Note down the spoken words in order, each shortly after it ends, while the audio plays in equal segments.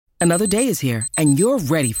Another day is here, and you're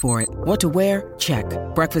ready for it. What to wear? Check.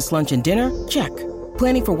 Breakfast, lunch, and dinner? Check.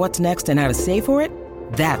 Planning for what's next and how to save for it?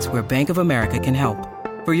 That's where Bank of America can help.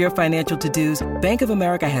 For your financial to-dos, Bank of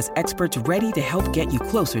America has experts ready to help get you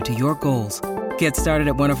closer to your goals. Get started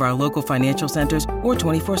at one of our local financial centers or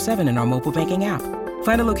 24/7 in our mobile banking app.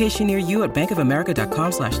 Find a location near you at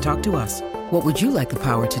bankofamerica.com/talktous. What would you like the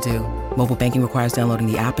power to do? Mobile banking requires downloading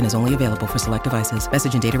the app and is only available for select devices.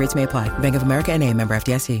 Message and data rates may apply. Bank of America N.A., member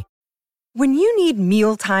FDIC. When you need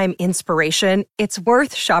mealtime inspiration, it's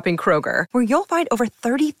worth shopping Kroger, where you'll find over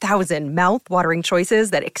 30,000 mouth-watering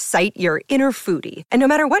choices that excite your inner foodie. And no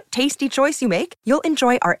matter what tasty choice you make, you'll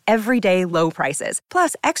enjoy our everyday low prices,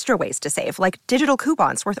 plus extra ways to save, like digital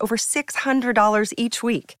coupons worth over $600 each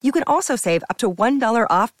week. You can also save up to $1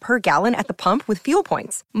 off per gallon at the pump with fuel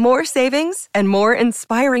points. More savings and more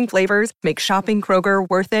inspiring flavors make shopping Kroger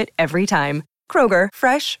worth it every time. Kroger,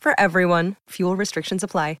 fresh for everyone. Fuel restrictions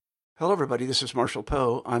apply. Hello, everybody. This is Marshall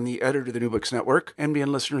Poe. I'm the editor of the New Books Network. NBN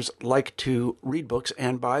listeners like to read books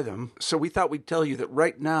and buy them. So we thought we'd tell you that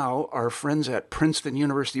right now, our friends at Princeton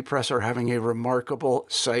University Press are having a remarkable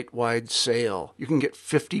site-wide sale. You can get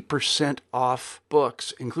 50% off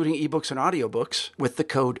books, including ebooks and audiobooks, with the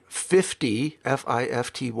code 50,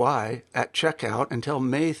 F-I-F-T-Y, at checkout until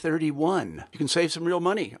May 31. You can save some real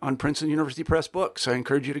money on Princeton University Press books. I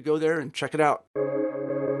encourage you to go there and check it out.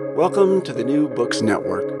 Welcome to the New Books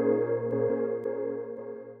Network.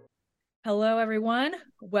 Hello, everyone.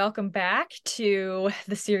 Welcome back to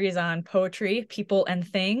the series on poetry, people, and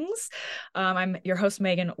things. I'm your host,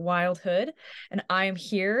 Megan Wildhood, and I am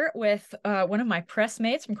here with one of my press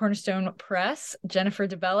mates from Cornerstone Press, Jenifer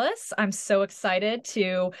Debellis. I'm so excited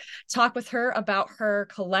to talk with her about her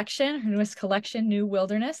collection, her newest collection, New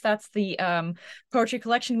Wilderness. That's the poetry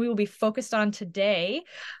collection we will be focused on today.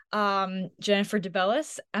 Jenifer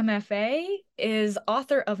Debellis, MFA, is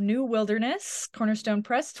author of New Wilderness, Cornerstone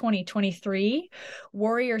Press 2023,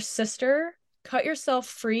 Warrior Sister, Cut Yourself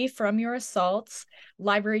Free from Your Assaults,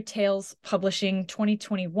 Library Tales Publishing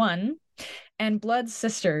 2021, and Blood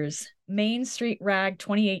Sisters, Main Street Rag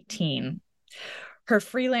 2018. Her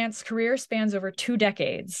freelance career spans over 2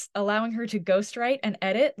 decades, allowing her to ghostwrite and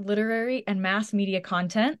edit literary and mass media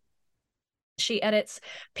content. She edits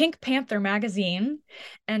Pink Panther magazine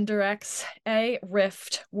and directs A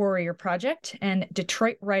Rift Warrior Project and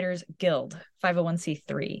Detroit Writers Guild,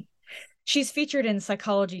 501c3. She's featured in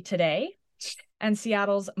Psychology Today and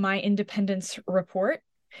Seattle's My Independence Report,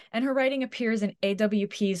 and her writing appears in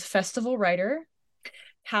AWP's Festival Writer,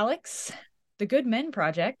 Halleck's The Good Men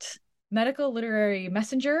Project, Medical Literary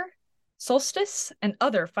Messenger, Solstice, and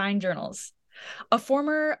other fine journals. A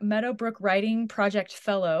former Meadowbrook Writing Project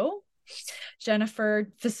Fellow,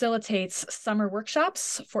 Jenifer facilitates summer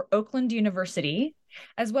workshops for Oakland University,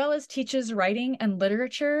 as well as teaches writing and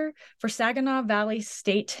literature for Saginaw Valley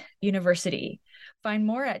State University. Find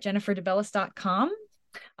more at jeniferdebellis.com.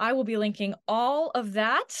 I will be linking all of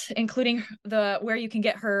that, including where you can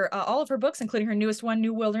get her all of her books, including her newest one,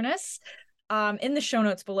 New Wilderness, in the show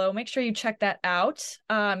notes below. Make sure you check that out.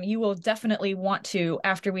 You will definitely want to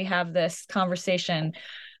after we have this conversation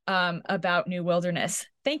about New Wilderness.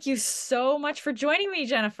 Thank you so much for joining me,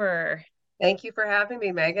 Jenifer. Thank you for having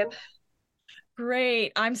me, Megan.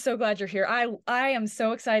 Great. I'm so glad you're here. I am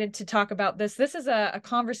so excited to talk about this. This is a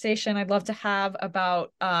conversation I'd love to have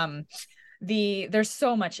about there's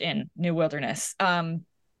so much in New Wilderness.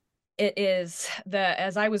 It is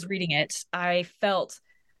as I was reading it, I felt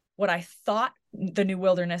what I thought the New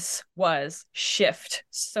Wilderness was shift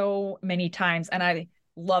so many times, and I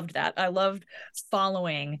loved that. I loved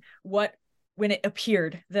following when it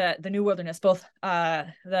appeared, the New Wilderness, both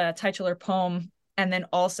the titular poem and then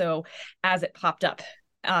also as it popped up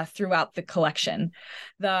throughout the collection.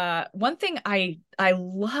 The one thing I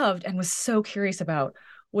loved and was so curious about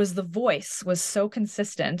was the voice was so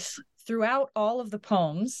consistent throughout all of the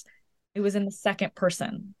poems. It was in the second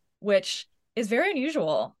person, which is very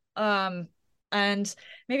unusual. And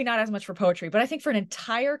maybe not as much for poetry, but I think for an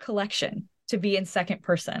entire collection to be in second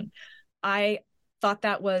person, I thought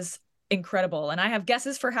that was incredible. And I have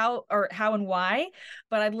guesses for how and why,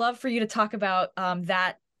 but I'd love for you to talk about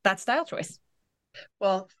that style choice.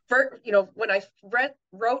 Well, when I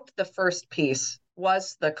wrote the first piece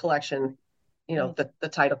was the collection, the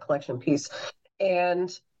title collection piece.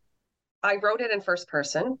 And I wrote it in first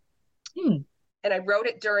person. And I wrote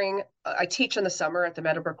it I teach in the summer at the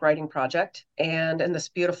Meadowbrook Writing Project and in this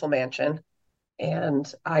beautiful mansion.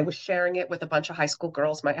 And I was sharing it with a bunch of high school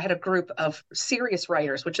girls. I had a group of serious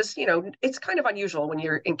writers, which is, it's kind of unusual when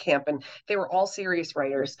you're in camp, and they were all serious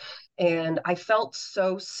writers. And I felt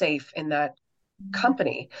so safe in that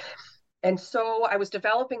company. And so I was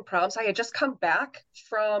developing prompts. I had just come back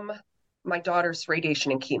from my daughter's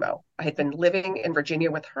radiation and chemo. I had been living in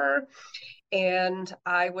Virginia with her, and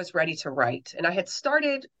I was ready to write. And I had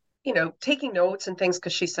started, taking notes and things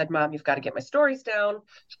because she said, Mom, you've got to get my stories down.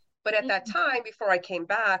 But at that time, before I came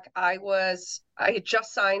back, I had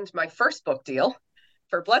just signed my first book deal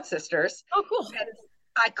for Blood Sisters. Oh, cool. And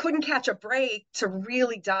I couldn't catch a break to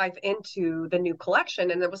really dive into the new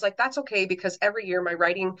collection. And it was like, that's okay, because every year my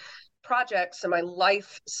writing projects and my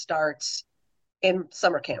life starts in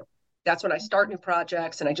summer camp. That's when I start new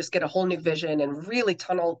projects and I just get a whole new vision and really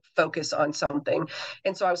tunnel focus on something.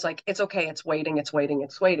 And so I was like, it's okay. It's waiting. It's waiting.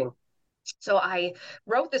 It's waiting. So I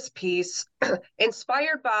wrote this piece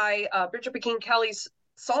inspired by Bridget McKean Kelly's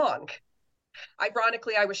song.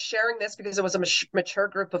 Ironically, I was sharing this because it was a mature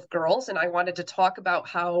group of girls, and I wanted to talk about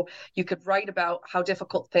how you could write about how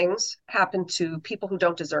difficult things happen to people who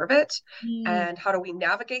don't deserve it. And how do we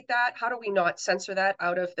navigate that? How do we not censor that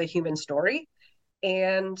out of the human story?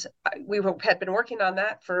 And had been working on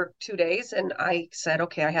that for 2 days. And I said,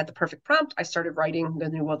 okay, I had the perfect prompt. I started writing the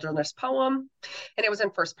New Wilderness poem, and it was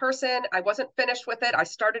in first person. I wasn't finished with it. I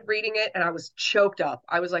started reading it and I was choked up.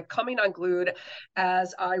 I was like coming unglued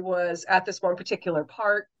as I was at this one particular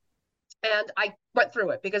part. And I went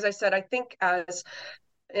through it because I said, I think as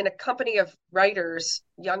in a company of writers,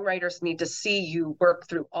 young writers need to see you work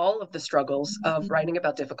through all of the struggles of writing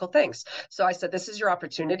about difficult things. So I said, this is your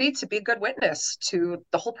opportunity to be a good witness to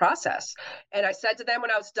the whole process. And I said to them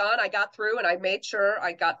when I was done, I got through and I made sure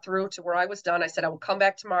I got through to where I was done. I said, I will come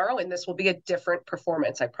back tomorrow and this will be a different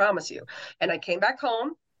performance, I promise you. And I came back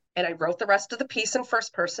home and I wrote the rest of the piece in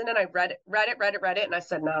first person, and I read it. And I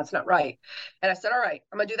said, no, it's not right. And I said, all right,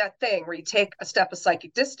 I'm going to do that thing where you take a step of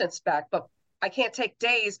psychic distance back, but I can't take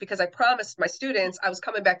days because I promised my students I was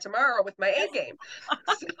coming back tomorrow with my A game.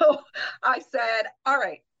 So I said, all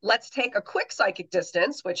right, let's take a quick psychic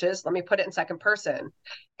distance, which is, let me put it in second person.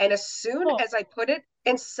 And as soon as I put it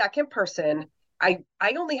in second person, I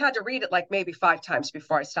only had to read it like maybe 5 times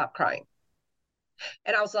before I stopped crying.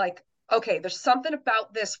 And I was like, okay, there's something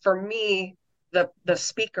about this for me, the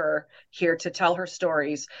speaker here, to tell her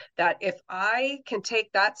stories, that if I can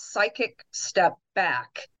take that psychic step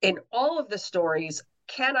back in all of the stories,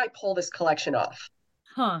 can I pull this collection off?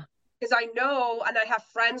 Because I know, and I have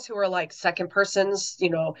friends who are like, second persons,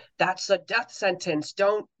 that's a death sentence.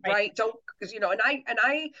 Don't write, don't, because, and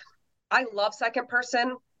I love second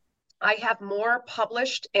person. I have more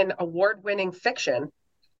published in award-winning fiction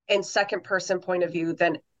in second person point of view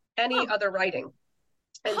than any other writing.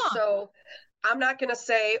 And so I'm not going to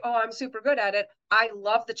say, oh, I'm super good at it. I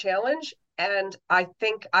love the challenge. And I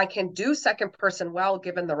think I can do second person well,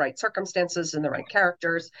 given the right circumstances and the right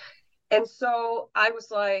characters. And so I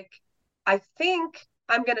was like, I think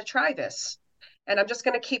I'm going to try this. And I'm just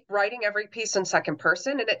going to keep writing every piece in second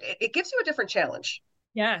person. And it gives you a different challenge.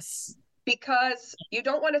 Yes. Because you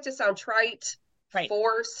don't want it to sound trite,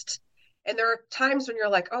 forced. And there are times when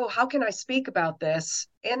you're like, oh, how can I speak about this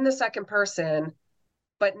in the second person,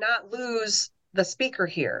 but not lose the speaker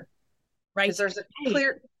here? Right. Because there's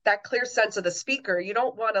that clear sense of the speaker. You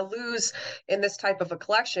don't want to lose in this type of a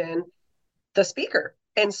collection the speaker.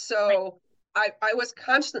 And so I was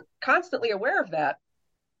constantly aware of that.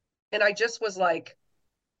 And I just was like,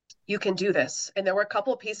 you can do this. And there were a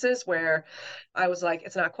couple of pieces where I was like,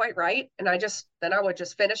 it's not quite right. And then I would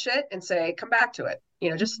just finish it and say, come back to it,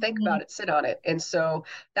 just think about it, sit on it. And so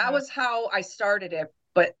that was how I started it,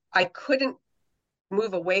 but I couldn't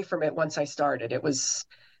move away from it once I started. It was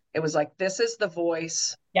like, this is the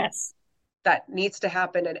voice. Yes. That needs to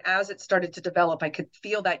happen. And as it started to develop, I could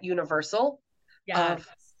feel that universal of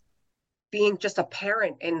being just a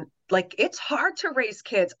parent. And like, it's hard to raise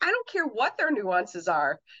kids. I don't care what their nuances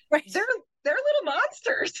are. Right. They're little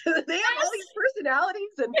monsters. They have all these personalities,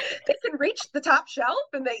 and they can reach the top shelf,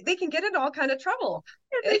 and they can get into all kind of trouble.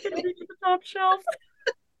 They can reach the top shelf.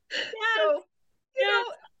 So,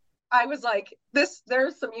 I was like, there's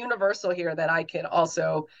some universal here that I can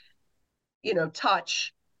also,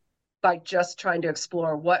 touch by just trying to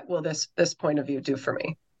explore what will this point of view do for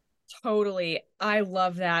me. Totally. I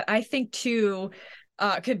love that. I think too,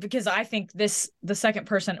 because I think the second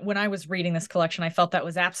person, when I was reading this collection, I felt that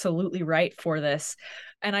was absolutely right for this.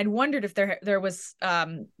 And I'd wondered if there was,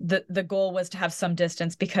 the goal was to have some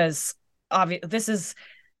distance, because there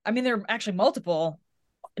are actually multiple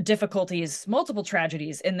difficulties, multiple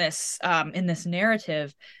tragedies in this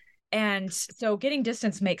narrative. And so getting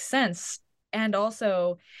distance makes sense. And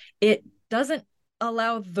also it doesn't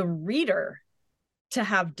allow the reader to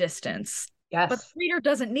have distance. Yes. But the reader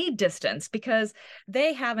doesn't need distance because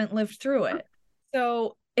they haven't lived through it.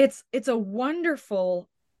 So it's a wonderful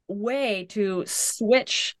way to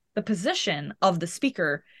switch the position of the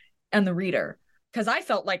speaker and the reader. Because I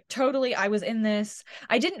felt like totally I was in this.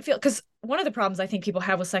 I didn't feel, because one of the problems I think people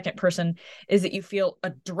have with second person is that you feel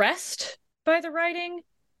addressed by the writing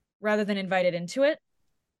rather than invited into it.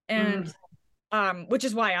 And which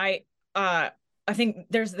is why I think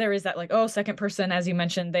there is that, like, oh, second person, as you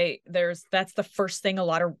mentioned, that's the first thing a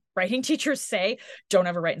lot of writing teachers say, don't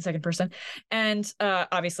ever write in second person. And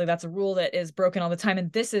obviously that's a rule that is broken all the time.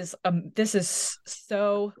 And this is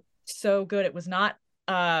so good. It was not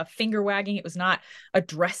finger wagging. It was not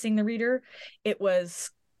addressing the reader. It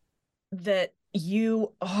was that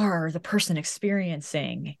you are the person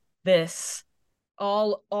experiencing this,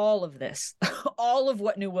 all of this, all of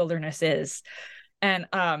what New Wilderness is. And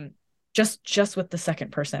just with the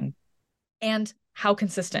second person, and how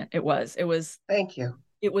consistent it was. Thank you.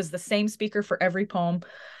 It was the same speaker for every poem,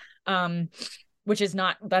 which is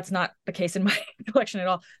that's not the case in my collection at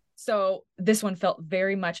all. So this one felt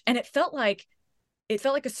very much, and it felt like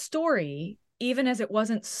a story, even as it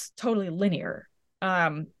wasn't totally linear.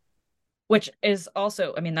 Which is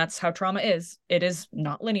also, I mean, that's how trauma is. It is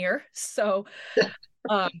not linear. So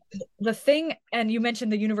the thing, and you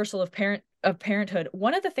mentioned the universal of parenthood.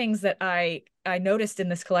 One of the things that I noticed in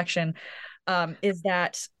this collection is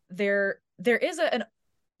that there's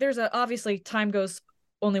obviously time goes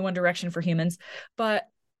only one direction for humans, or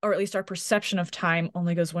at least our perception of time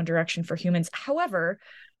only goes one direction for humans. However,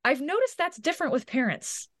 I've noticed that's different with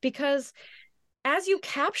parents, because as you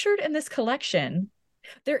captured in this collection,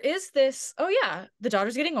 there is this, oh yeah, the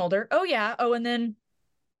daughter's getting older. Oh yeah. Oh, and then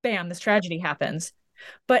bam, this tragedy happens.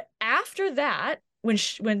 But after that,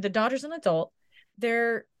 when the daughter's an adult,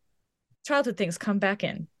 their childhood things come back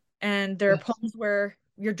in. And there are poems where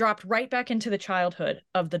you're dropped right back into the childhood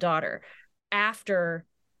of the daughter after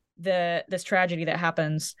this tragedy that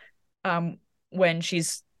happens when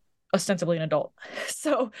she's ostensibly an adult.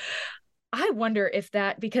 So I wonder if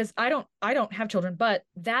that, because I don't have children, but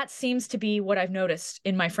that seems to be what I've noticed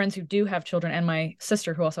in my friends who do have children, and my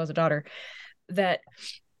sister who also has a daughter, that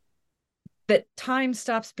time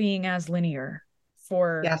stops being as linear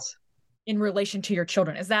in relation to your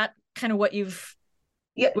children. Is that kind of what you've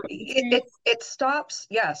it stops.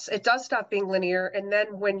 Yes, it does stop being linear. And then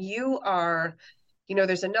when you are,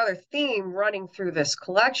 there's another theme running through this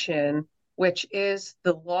collection, which is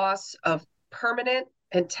the loss of permanent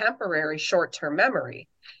and temporary short-term memory.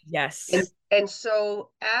 Yes. And so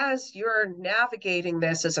as you're navigating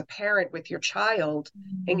this as a parent with your child,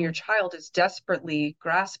 and your child is desperately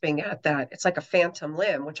grasping at that, it's like a phantom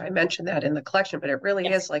limb, which I mentioned that in the collection, but it really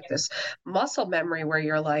is like this muscle memory where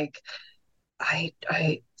you're like, I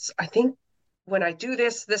think when I do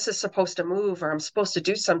this is supposed to move, or I'm supposed to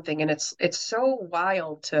do something. And it's so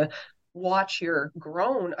wild to watch your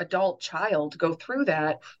grown adult child go through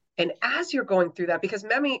that. And as you're going through that, because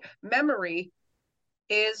memory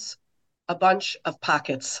is a bunch of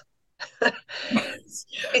pockets.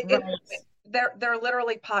 They're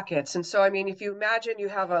literally pockets. And so, I mean, if you imagine you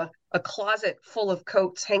have a closet full of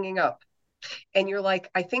coats hanging up, and you're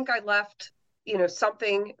like, I think I left,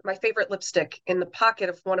 something, my favorite lipstick, in the pocket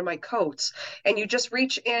of one of my coats. And you just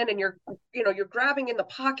reach in and you're grabbing in the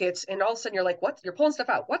pockets, and all of a sudden you're like, what? You're pulling stuff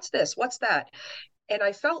out. What's this? What's that? And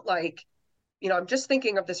I felt like, I'm just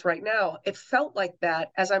thinking of this right now. It felt like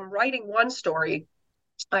that as I'm writing one story,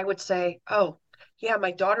 I would say, oh, yeah,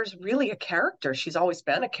 my daughter's really a character. She's always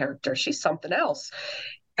been a character. She's something else.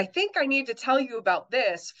 I think I need to tell you about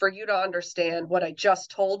this for you to understand what I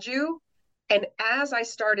just told you. And as I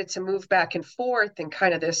started to move back and forth and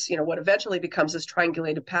kind of this, what eventually becomes this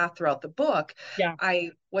triangulated path throughout the book,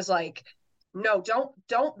 I was like, no,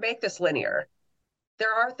 don't make this linear.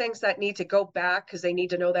 There are things that need to go back because they need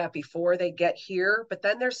to know that before they get here. But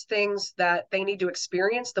then there's things that they need to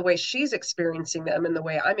experience the way she's experiencing them and the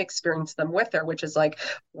way I'm experiencing them with her, which is like,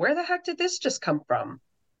 where the heck did this just come from?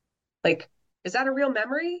 Like, is that a real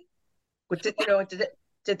memory? Did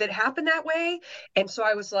it happen that way? And so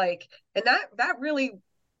I was like, and that really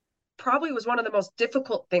probably was one of the most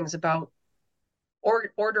difficult things about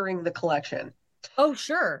ordering the collection. Oh,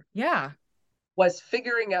 sure. Yeah. Was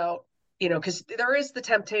figuring out, because there is the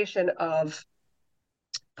temptation of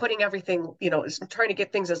putting everything, trying to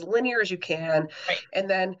get things as linear as you can. Right. And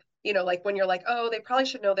then, like when you're like, oh, they probably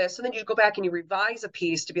should know this. And then you go back and you revise a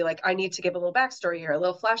piece to be like, I need to give a little backstory here, a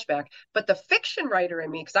little flashback. But the fiction writer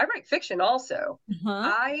in me, because I write fiction also,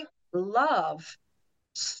 I love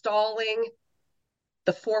stalling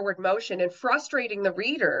the forward motion and frustrating the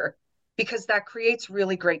reader, because that creates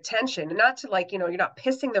really great tension. And not to like, you're not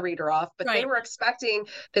pissing the reader off, but they Right. were expecting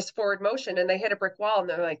this forward motion and they hit a brick wall and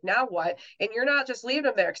they're like, now what? And you're not just leaving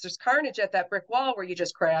them there because there's carnage at that brick wall where you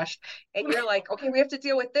just crashed. And you're like, okay, we have to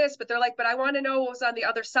deal with this. But they're like, but I want to know what was on the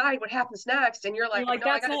other side, what happens next. And you're like, no, I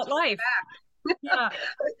that's got to not take life. you back. Yeah.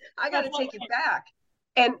 I got to take you back.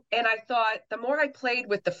 And I thought the more I played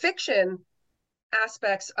with the fiction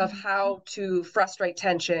aspects of how to frustrate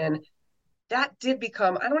tension, that did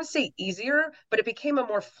become, I don't want to say easier, but it became a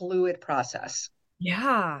more fluid process.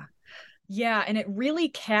 Yeah. Yeah. And it really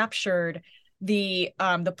captured the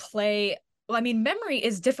play. Well, I mean, memory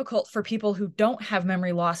is difficult for people who don't have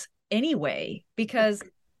memory loss anyway, because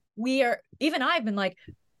even I've been like,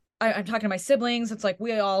 I'm talking to my siblings. It's like,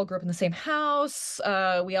 we all grew up in the same house.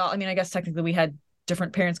 I mean, I guess technically we had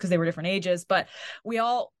different parents because they were different ages, but we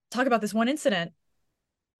all talk about this one incident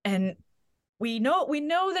and we know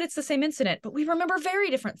that it's the same incident, but we remember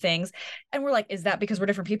very different things. And we're like, is that because we're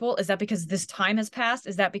different people? Is that because this time has passed?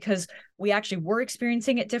 Is that because we actually were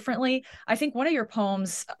experiencing it differently? I think one of your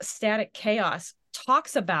poems, Static Chaos,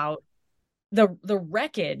 talks about the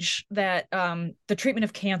wreckage that the treatment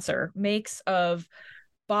of cancer makes of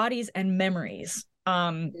bodies and memories.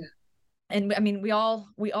 And I mean, we all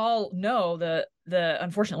know the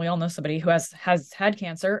unfortunately, we all know somebody who has had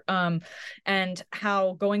cancer, and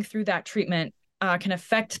how going through that treatment can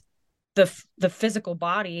affect the physical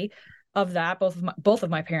body of that. Both of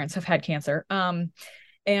my parents have had cancer.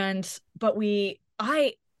 It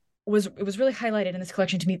was really highlighted in this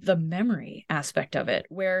collection to me, the memory aspect of it,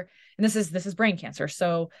 where, and this is brain cancer.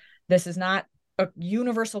 So this is not a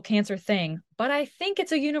universal cancer thing, but I think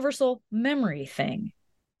it's a universal memory thing,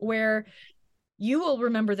 where you will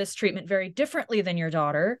remember this treatment very differently than your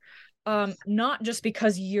daughter, not just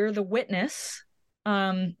because you're the witness,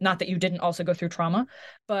 not that you didn't also go through trauma,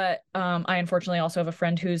 but I unfortunately also have a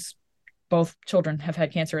friend whose both children have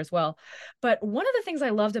had cancer as well. But one of the things I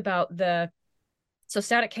loved about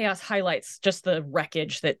Static Chaos highlights just the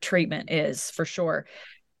wreckage that treatment is, for sure.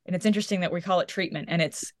 And it's interesting that we call it treatment, and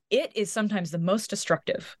it is sometimes the most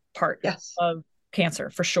destructive part of cancer,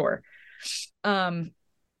 for sure.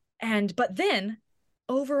 But then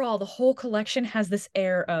overall, the whole collection has this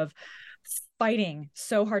air of fighting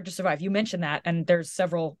so hard to survive. You mentioned that, and there's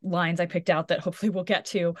several lines I picked out that hopefully we'll get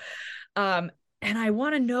to. And I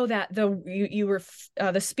want to know that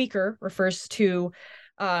the speaker refers to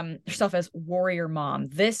herself as warrior mom.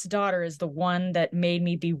 This daughter is the one that made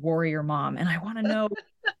me be warrior mom. And I want to know,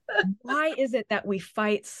 why is it that we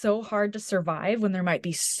fight so hard to survive when there might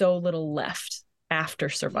be so little left after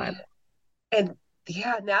survival? And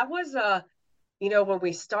that was when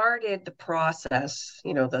we started the process,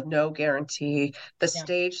 the no guarantee, the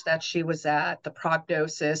stage that she was at, the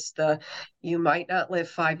prognosis, you might not live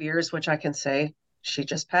 5 years, which I can say she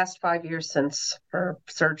just passed 5 years since her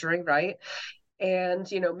surgery, right? And,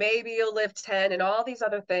 maybe you'll live 10 and all these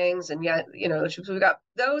other things. And yet, we got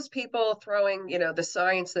those people throwing, the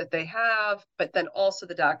science that they have, but then also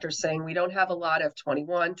the doctors saying we don't have a lot of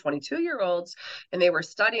 21, 22-year-olds. And they were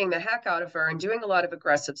studying the heck out of her and doing a lot of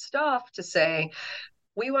aggressive stuff to say,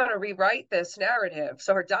 we want to rewrite this narrative.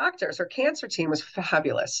 So her cancer team was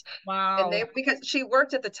fabulous. Wow. And because she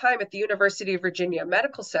worked at the time at the University of Virginia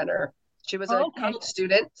Medical Center. She was a college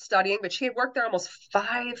student studying, but she had worked there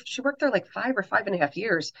she worked there like 5 or 5.5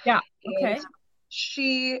 years. Yeah. Okay. And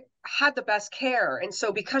she had the best care. And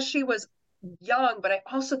so because she was young, but I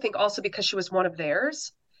also think because she was one of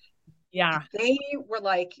theirs. Yeah. They were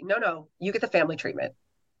like, no, you get the family treatment.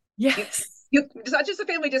 Yes. It's not just a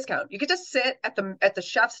family discount. You get to sit at the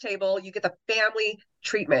chef's table. You get the family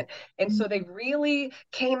treatment. And so they really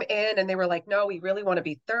came in and they were like, no, we really want to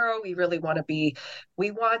be thorough. We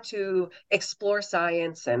want to explore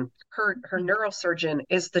science. And her neurosurgeon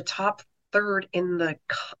is the top third in the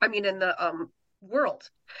world.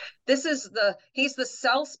 He's the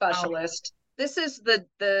cell specialist. Wow. This is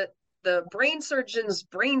the brain surgeon's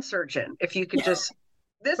brain surgeon. If you could just,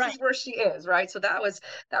 this is where she is, right? So that was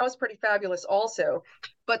pretty fabulous also.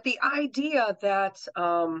 But the idea that,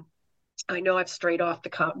 I know I've strayed off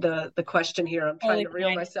the question here. I'm trying to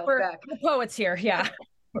reel myself back. We're poets here, yeah.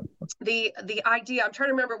 The idea, I'm trying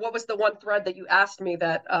to remember what was the one thread that you asked me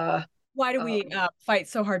that. Why do we fight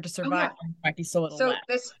so hard to survive? When there might be so little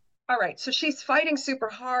left? All right. So she's fighting super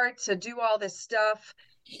hard to do all this stuff,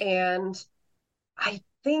 and I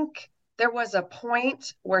think there was a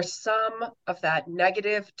point where some of that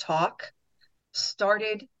negative talk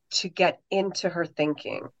started to get into her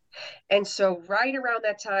thinking. And so right around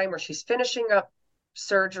that time where she's finishing up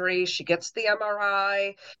surgery, she gets the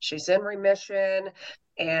MRI, she's in remission,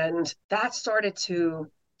 and that started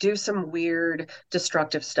to do some weird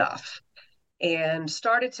destructive stuff. and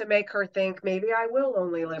started to make her think, maybe I will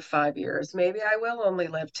only live 5 years. Maybe I will only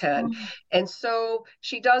live 10. And so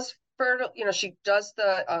she does she does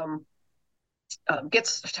the,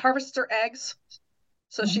 harvests her eggs.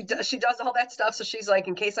 So she does all that stuff. So she's like,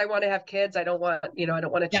 in case I want to have kids, I don't want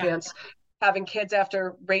a chance having kids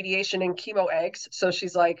after radiation and chemo eggs. So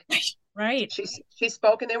she's like, right. She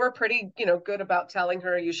spoke, and they were pretty, good about telling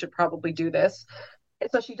her, you should probably do this. And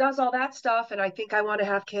so she does all that stuff. And I think I want to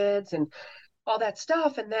have kids and all that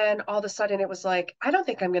stuff. And then all of a sudden it was like, I don't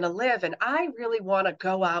think I'm going to live. And I really want to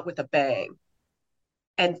go out with a bang.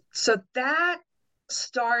 And so that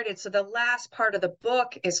started. So the last part of the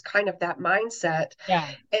book is kind of that mindset. Yeah.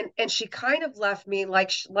 And she kind of left me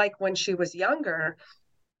like when she was younger,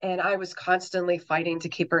 and I was constantly fighting to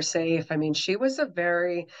keep her safe. I mean, she was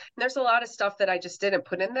there's a lot of stuff that I just didn't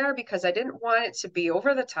put in there because I didn't want it to be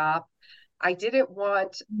over the top. I didn't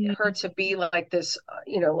want her to be like this,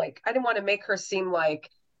 like I didn't want to make her seem like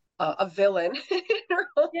a villain in her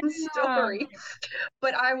own story.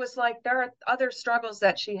 But I was like, there are other struggles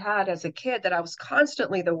that she had as a kid, that I was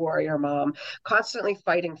constantly the warrior mom, constantly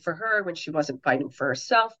fighting for her when she wasn't fighting for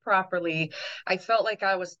herself properly. I felt like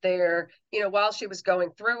I was there, while she was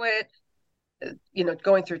going through it,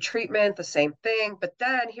 going through treatment, the same thing. But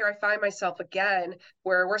then here I find myself again,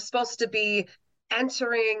 where we're supposed to be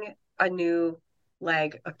entering a new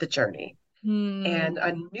leg of the journey. And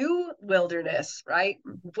a new wilderness, right?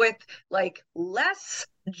 With like less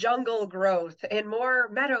jungle growth and more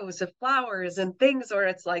meadows of flowers and things where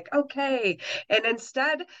it's like, okay. And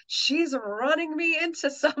instead she's running me into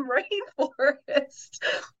some rainforest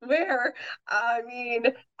where, I mean,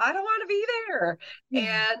 I don't want to be there.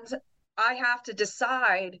 And I have to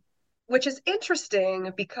decide, which is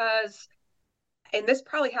interesting because, and this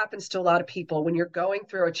probably happens to a lot of people, when you're going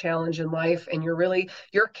through a challenge in life and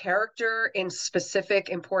your character in specific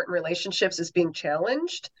important relationships is being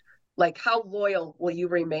challenged, like how loyal will you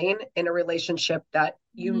remain in a relationship that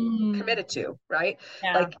you committed to, right?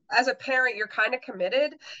 Yeah. Like as a parent, you're kind of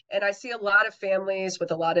committed. And I see a lot of families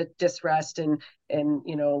with a lot of disrest and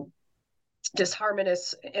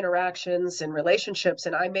disharmonious interactions and relationships.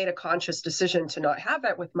 And I made a conscious decision to not have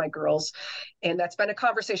that with my girls. And that's been a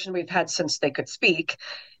conversation we've had since they could speak.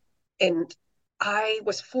 And I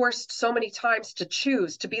was forced so many times to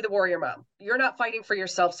choose to be the warrior mom. You're not fighting for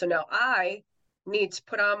yourself. So now I need to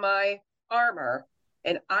put on my armor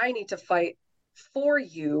and I need to fight for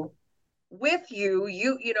you, with you,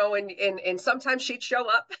 and sometimes she'd show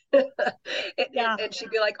up and she'd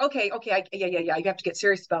be like, okay, you have to get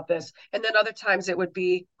serious about this. And then other times it would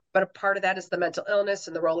be, but a part of that is the mental illness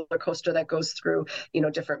and the roller coaster that goes through,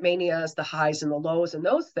 different manias, the highs and the lows and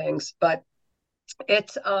those things. But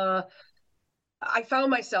it's, I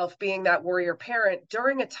found myself being that warrior parent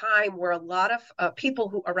during a time where a lot of people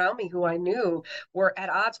who around me who I knew were at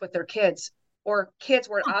odds with their kids, or kids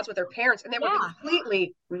were at odds with their parents, and they were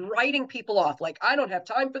completely writing people off. Like, I don't have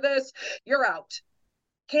time for this. You're out.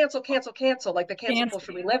 Cancel, like the cancel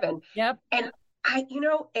culture we live in. Yep. And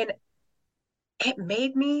and it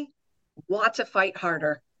made me want to fight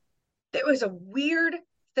harder. It was a weird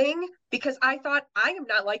thing because I thought, I am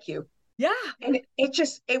not like you. Yeah. And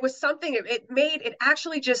it was something, it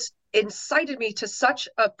actually just incited me to such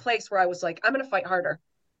a place where I was like, I'm going to fight harder.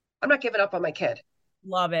 I'm not giving up on my kid.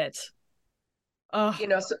 Love it. Oh.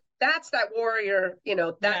 So that's that warrior,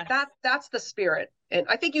 that's the spirit. And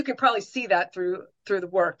I think you can probably see that through the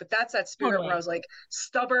work, but that's that spirit where I was like,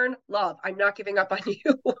 stubborn love. I'm not giving up on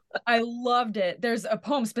you. I loved it. There's a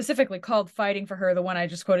poem specifically called Fighting for Her, the one I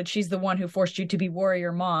just quoted. She's the one who forced you to be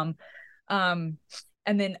warrior mom.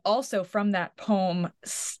 And then also from that poem,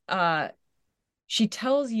 she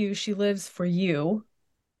tells you she lives for you,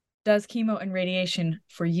 does chemo and radiation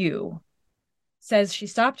for you, says she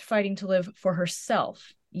stopped fighting to live for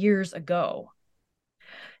herself years ago.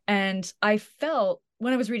 And I felt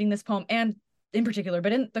when I was reading this poem, and in particular,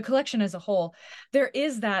 but in the collection as a whole, there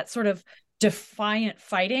is that sort of defiant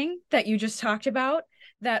fighting that you just talked about,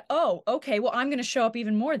 that, oh, okay, well, I'm going to show up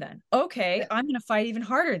even more then. Okay, I'm going to fight even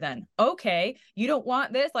harder then. Okay, you don't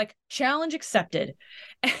want this, like, challenge accepted.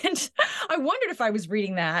 And I wondered if I was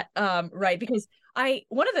reading that right, because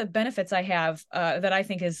one of the benefits I have that I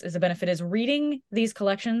think is a benefit is reading these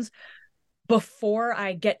collections before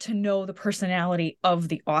I get to know the personality of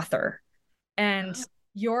the author. And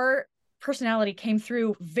your personality came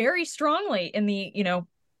through very strongly in the,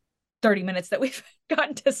 30 minutes that we've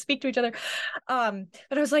gotten to speak to each other. But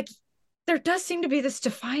I was like, there does seem to be this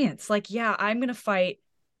defiance. Like, yeah, I'm going to fight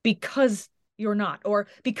because you're not, or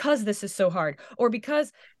because this is so hard, or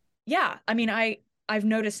because, yeah, I mean, I've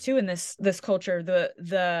noticed too in this culture,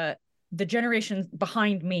 the the generation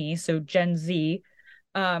behind me, so Gen Z,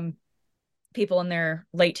 people in their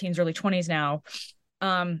late teens, early 20s now,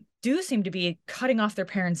 do seem to be cutting off their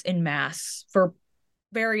parents en masse for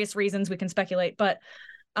various reasons we can speculate, but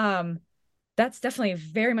that's definitely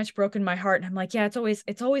very much broken my heart. And I'm like, yeah,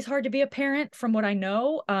 it's always hard to be a parent from what I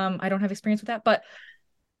know. I don't have experience with that, but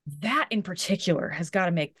that in particular has got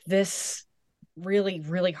to make this really,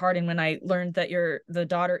 really hard. And when I learned that the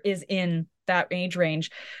daughter is in that age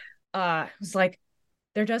range, it was like,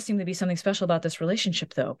 there does seem to be something special about this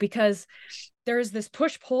relationship though, because there's this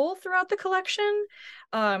push-pull throughout the collection.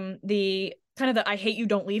 The kind of the I hate you,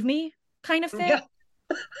 don't leave me kind of thing.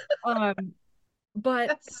 Yeah. But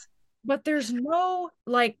Yes. but there's no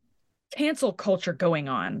like cancel culture going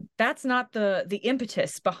on. That's not the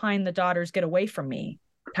impetus behind the daughters get away from me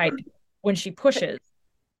type when she pushes.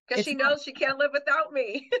 Because she knows she can't live without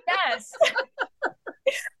me. Yes.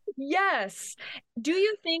 Yes. Do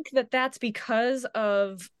you think that that's because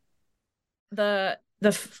of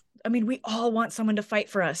I mean, we all want someone to fight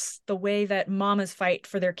for us the way that mamas fight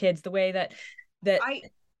for their kids, the way that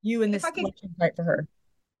you in this collection fight for her.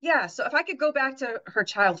 Yeah. So if I could go back to her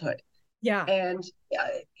childhood. Yeah. And,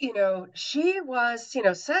 she was,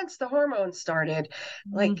 since the hormones started,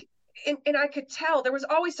 like, and I could tell there was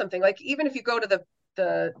always something, like, even if you go to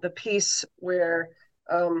the piece where,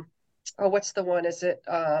 what's the one? Is it,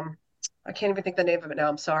 I can't even think the name of it now.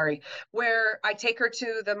 I'm sorry. Where I take her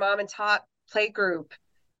to the mom and tot play group.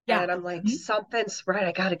 Yeah. And I'm like, something's right.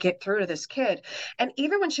 I got to get through to this kid. And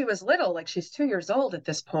even when she was little, like she's 2 years old at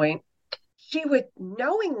this point, she would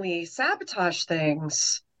knowingly sabotage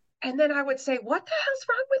things. And then I would say, what the hell's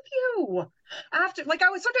wrong with you? After, like,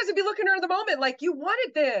 I would sometimes be looking at her in the moment, like, you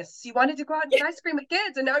wanted this. You wanted to go out and get ice cream with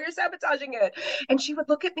kids, and now you're sabotaging it. And she would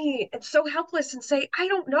look at me and so helpless and say, I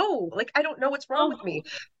don't know. Like, I don't know what's wrong with me.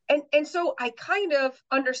 And so I kind of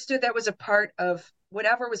understood that was a part of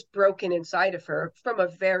whatever was broken inside of her from a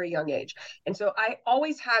very young age. And so I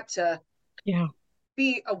always had to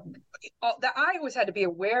I always had to be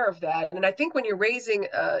aware of that. And I think when you're raising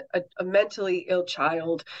a mentally ill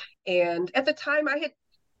child, and at the time I had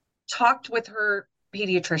talked with her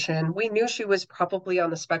pediatrician, we knew she was probably on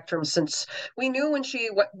the spectrum, since we knew when she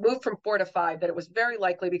moved from 4 to 5 that it was very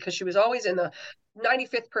likely, because she was always in the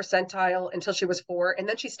 95th percentile until she was 4, and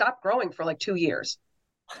then she stopped growing for like 2 years.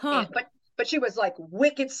 But she was like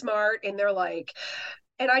wicked smart, and they're like,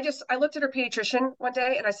 and I looked at her pediatrician one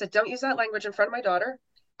day and I said, don't use that language in front of my daughter.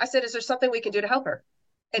 I said, is there something we can do to help her?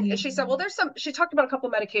 And she said, well, she talked about a couple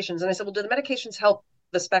of medications. And I said, well, do the medications help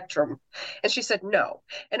the spectrum? And she said, no.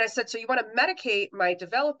 And I said, so you want to medicate my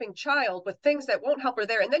developing child with things that won't help her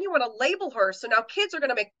there. And then you want to label her. So now kids are going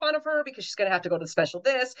to make fun of her because she's going to have to go to the special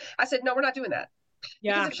this. I said, no, we're not doing that.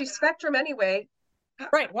 Yeah. Because if she's spectrum anyway.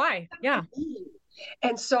 Right. Why? Yeah.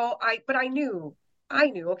 And so I knew,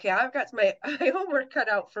 okay, I've got my homework cut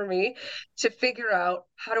out for me to figure out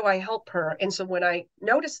how do I help her. And so when I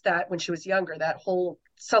noticed that when she was younger, that whole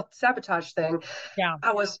self-sabotage thing,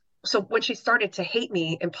 so when she started to hate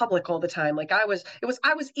me in public all the time, like I was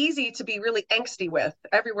easy to be really angsty with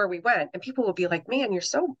everywhere we went. And people would be like, man, her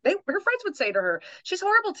friends would say to her, she's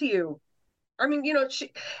horrible to you. I mean, they would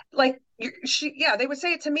say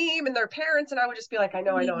it to me and their parents, and I would just be like, I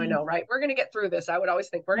know, right? We're going to get through this. I would always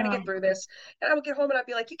think we're going to get through this. And I would get home and I'd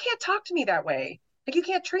be like, you can't talk to me that way. Like, you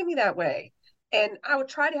can't treat me that way. And I would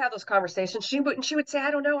try to have those conversations. She would say,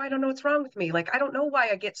 I don't know what's wrong with me. Like, I don't know why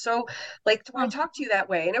I get so, like, why I talk to you that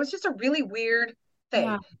way. And it was just a really weird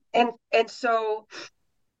thing. Yeah. And so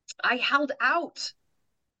I held out,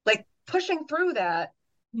 like, pushing through that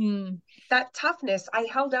toughness. I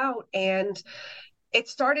held out, and we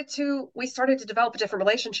started to develop a different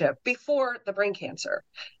relationship before the brain cancer.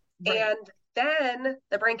 Right. And then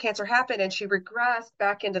the brain cancer happened, and she regressed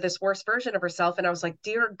back into this worse version of herself. And I was like,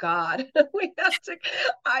 dear God, the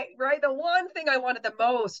one thing I wanted the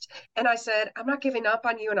most. And I said, I'm not giving up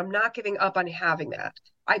on you, and I'm not giving up on having that.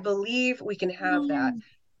 I believe we can have that.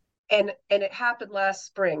 And it happened last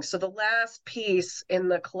spring. So the last piece in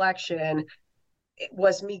the collection, it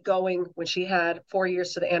was me going, when she had 4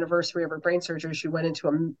 years to the anniversary of her brain surgery, she went into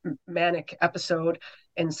a manic episode,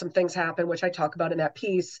 and some things happened, which I talk about in that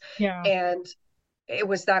piece. Yeah. And it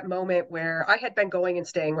was that moment where I had been going and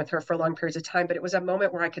staying with her for long periods of time, but it was a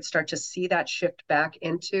moment where I could start to see that shift back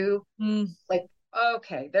into like,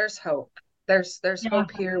 okay, there's hope. There's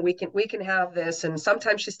hope here. We can have this. And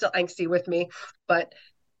sometimes she's still angsty with me, but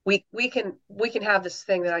we can have this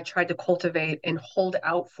thing that I tried to cultivate and hold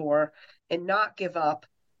out for and not give up.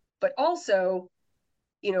 But also,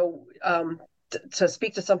 to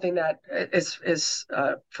speak to something that is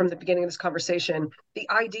from the beginning of this conversation, the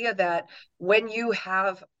idea that when you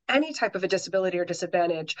have any type of a disability or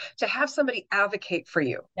disadvantage, to have somebody advocate for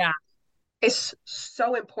you Yeah. is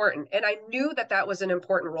so important. And I knew that that was an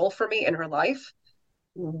important role for me in her life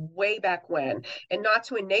way back when, and not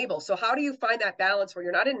to enable. So how do you find that balance where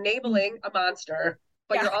you're not enabling a monster,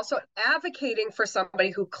 but Yeah. you're also advocating for somebody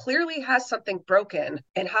who clearly has something broken?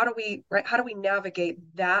 And how do we navigate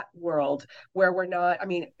that world where we're not, I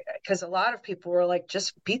mean, because a lot of people were like,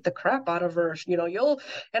 just beat the crap out of her,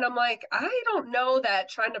 and I'm like, I don't know that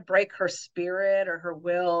trying to break her spirit or her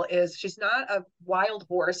will she's not a wild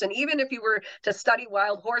horse. And even if you were to study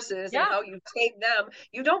wild horses and how you tame them,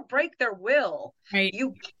 you don't break their will. Right.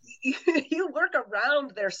 You work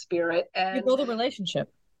around their spirit and you build a relationship.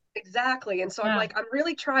 Exactly. And so I'm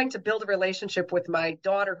really trying to build a relationship with my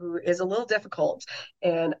daughter, who is a little difficult.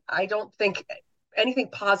 And I don't think anything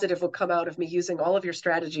positive will come out of me using all of your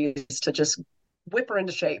strategies to just whip her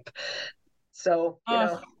into shape. So,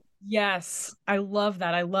 Yes, I love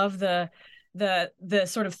that. I love the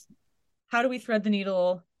sort of, how do we thread the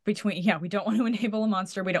needle between, we don't want to enable a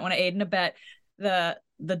monster. We don't want to aid and abet the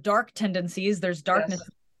dark tendencies. There's darkness. Yes.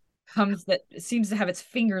 Comes that seems to have its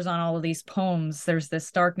fingers on all of these poems. There's this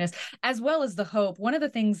darkness as well as the hope. One of the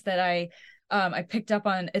things that I picked up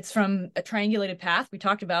on, it's from A Triangulated Path. We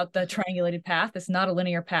talked about the triangulated path. It's not a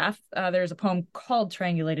linear path. There's a poem called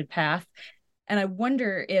Triangulated Path. And I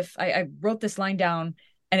wonder if I wrote this line down,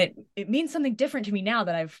 and it means something different to me now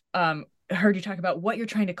that I've heard you talk about what you're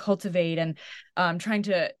trying to cultivate and trying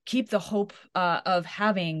to keep the hope of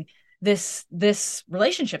having this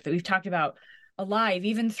relationship that we've talked about alive,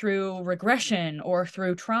 even through regression or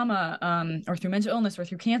through trauma, or through mental illness or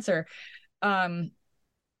through cancer. And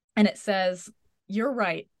it says, you're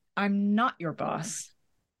right, I'm not your boss,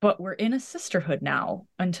 but we're in a sisterhood now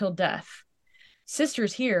until death.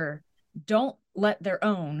 Sisters here don't let their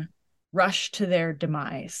own rush to their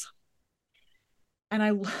demise.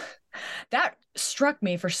 And that struck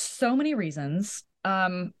me for so many reasons,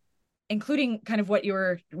 including kind of what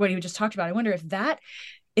you just talked about. I wonder if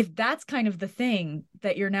that's kind of the thing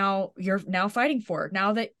that you're now fighting for,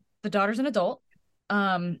 now that the daughter's an adult.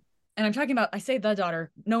 And I'm talking about, I say the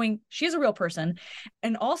daughter, knowing she is a real person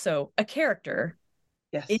and also a character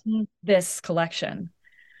in this collection.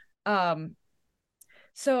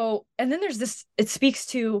 So, and then there's this, it speaks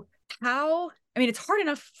to how, I mean, it's hard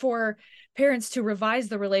enough for parents to revise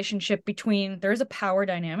the relationship between, there is a power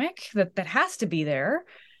dynamic that has to be there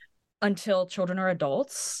until children are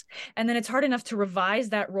adults. And then it's hard enough to revise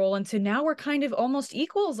that role into, now we're kind of almost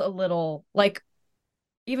equals a little, like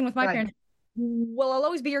even with my parents, well, I'll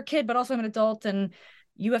always be your kid, but also I'm an adult and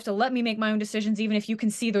you have to let me make my own decisions, even if you can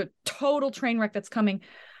see the total train wreck that's coming.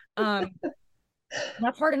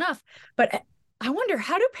 That's hard enough. But I wonder,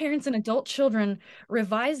 how do parents and adult children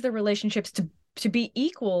revise their relationships to be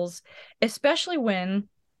equals, especially when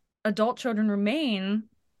adult children remain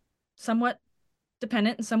somewhat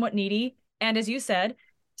dependent and somewhat needy, and as you said,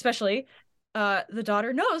 especially the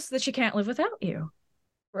daughter knows that she can't live without you.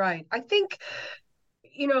 Right. I think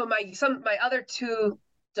my other two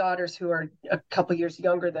daughters, who are a couple years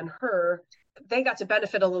younger than her, they got to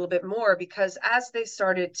benefit a little bit more, because as they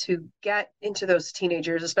started to get into those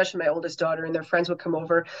teenagers, especially my oldest daughter, and their friends would come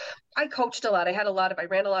over, I coached a lot. I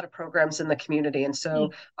ran a lot of programs in the community, and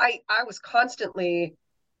so I was constantly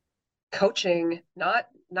coaching, not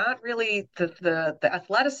really the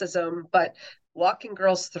athleticism, but walking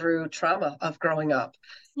girls through trauma of growing up.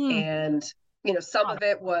 And some of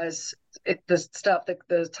it was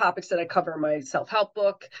the topics that I cover in my self-help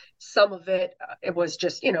book. Some of it, it was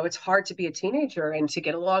just, it's hard to be a teenager and to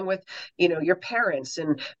get along with, your parents,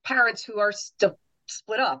 and parents who are still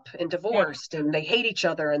split up and divorced, and they hate each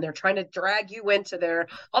other, and they're trying to drag you into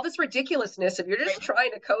all this ridiculousness. If you're just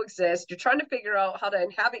trying to coexist, you're trying to figure out how to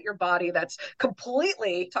inhabit your body that's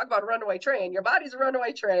completely, talk about a runaway train, your body's a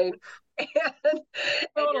runaway train, and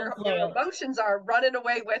your emotions are running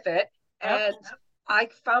away with it. And I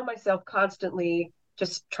found myself constantly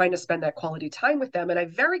just trying to spend that quality time with them. And I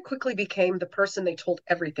very quickly became the person they told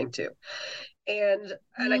everything to. And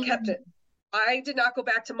I kept it. I did not go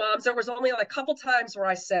back to moms. There was only a couple times where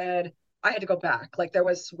I said I had to go back. Like there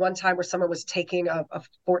was one time where someone was taking a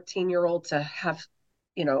 14-year-old to have,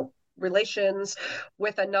 relations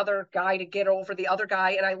with another guy to get over the other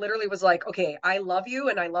guy. And I literally was like, okay, I love you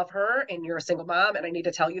and I love her and you're a single mom and I need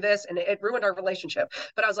to tell you this. And it ruined our relationship.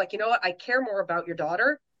 But I was like, you know what? I care more about your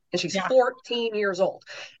daughter, and she's 14 years old.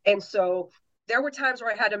 And so there were times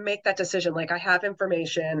where I had to make that decision. Like, I have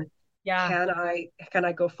information. Can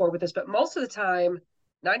I go forward with this? But most of the time,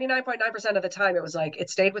 99.9% of the time, it was like, it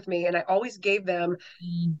stayed with me. And I always gave them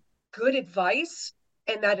good advice.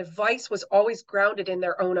 And that advice was always grounded in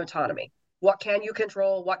their own autonomy. What can you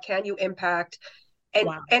control? What can you impact? And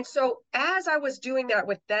Wow. and so as I was doing that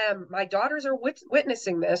with them, my daughters are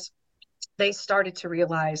witnessing this. They started to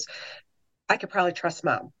realize I could probably trust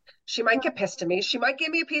mom. She might get pissed at me. She might give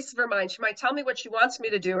me a piece of her mind. She might tell me what she wants me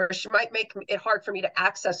to do, or she might make it hard for me to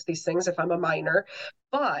access these things if I'm a minor.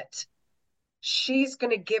 But she's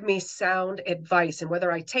going to give me sound advice. And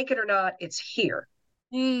whether I take it or not, it's here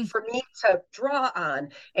for me to draw on.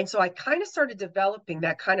 And so I kind of started developing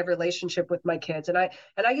that kind of relationship with my kids. And I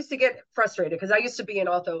used to get frustrated because I used to be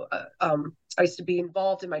I used to be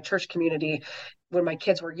involved in my church community when my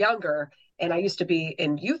kids were younger. And I used to be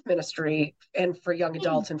in youth ministry and for young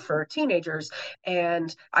adults and for teenagers.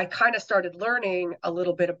 And I kind of started learning a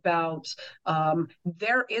little bit about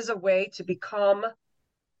there is a way to become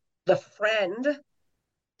the friend.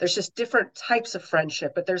 There's just different types of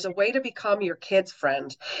friendship, but there's a way to become your kid's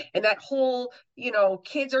friend. And that whole,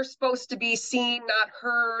 kids are supposed to be seen, not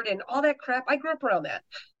heard, and all that crap. I grew up around that.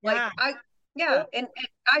 And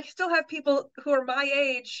I still have people who are my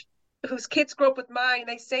age whose kids grew up with mine.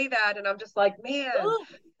 They say that, and I'm just like, man,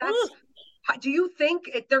 do you think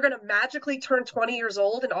they're going to magically turn 20 years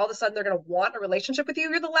old and all of a sudden they're going to want a relationship with you?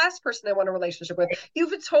 You're the last person they want a relationship with.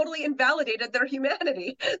 You've totally invalidated their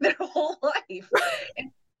humanity, their whole life.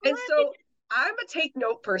 And so I'm a take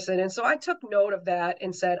note person. And so I took note of that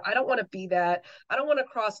and said, I don't want to be that. I don't want to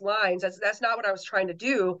cross lines. That's not what I was trying to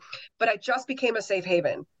do. But I just became a safe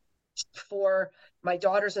haven for my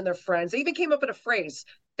daughters and their friends. They even came up with a phrase.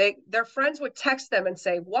 Their friends would text them and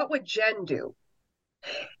say, what would Jen do?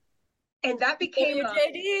 And that became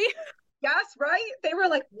JD. Yes, right? They were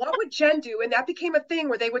like, what would Jen do? And that became a thing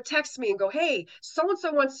where they would text me and go, hey,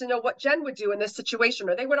 so-and-so wants to know what Jen would do in this situation.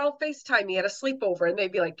 Or they would all FaceTime me at a sleepover and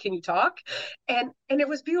they'd be like, can you talk? And it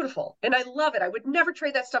was beautiful. And I love it. I would never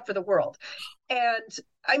trade that stuff for the world. And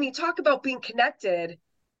I mean, talk about being connected.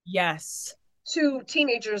 Yes. To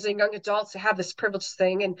teenagers and young adults to have this privileged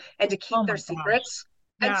thing and to keep their secrets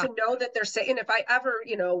and to know that they're saying, if I ever,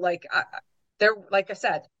 they're, like I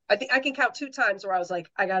said, I think I can count 2 times where I was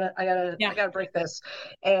like, I gotta break this.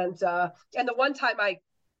 And the one time I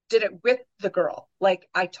did it with the girl, like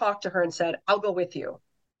I talked to her and said, I'll go with you.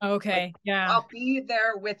 Okay. Like, I'll be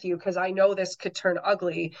there with you because I know this could turn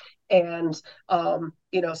ugly. And,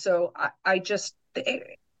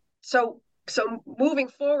 so so moving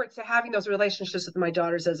forward to having those relationships with my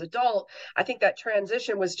daughters as adult, I think that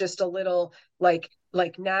transition was just a little like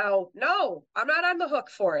now, no, I'm not on the hook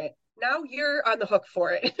for it. Now you're on the hook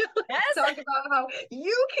for it. Yes. Talk about how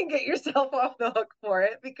you can get yourself off the hook for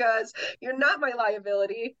it because you're not my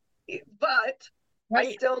liability, but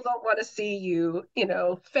I still don't want to see you,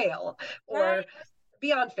 fail or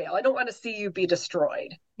beyond fail. I don't want to see you be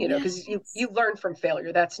destroyed, because you learn from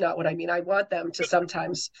failure. That's not what I mean. I want them to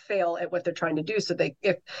sometimes fail at what they're trying to do.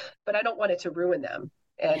 But I don't want it to ruin them.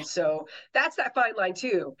 And so that's that fine line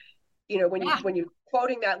too. When you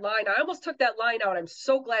quoting that line, I almost took that line out. I'm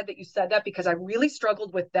so glad that you said that because I really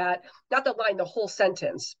struggled with that. Not the line, the whole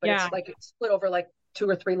sentence, but it's like it's split over like 2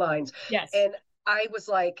 or 3 lines. Yes. And I was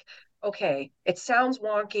like, okay, it sounds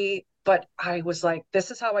wonky, but I was like, this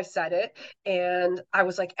is how I said it. And I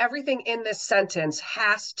was like, everything in this sentence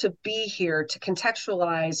has to be here to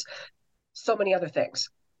contextualize so many other things.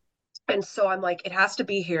 And so I'm like, it has to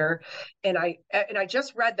be here. And I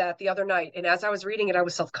just read that the other night. And as I was reading it, I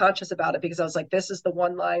was self-conscious about it because I was like, this is the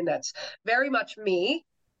one line that's very much me.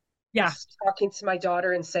 Yeah. Talking to my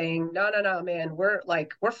daughter and saying, no, man,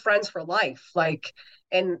 we're friends for life. Like,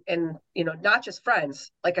 and not just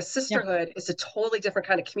friends, like a sisterhood is a totally different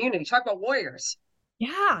kind of community. Talk about warriors.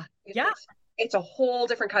 Yeah. It's a whole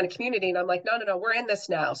different kind of community. And I'm like, no, we're in this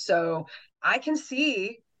now. So I can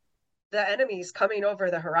see the enemies coming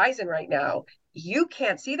over the horizon right now. You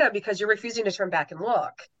can't see them because you're refusing to turn back and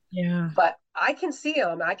look. Yeah. But I can see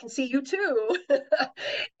them. I can see you too.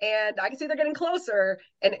 And I can see they're getting closer.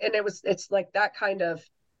 And it's like that kind of,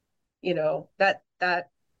 that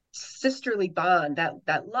sisterly bond,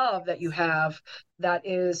 that love that you have, that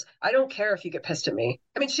is, I don't care if you get pissed at me.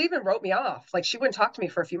 I mean, she even wrote me off. Like she wouldn't talk to me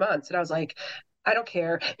for a few months. And I was like, I don't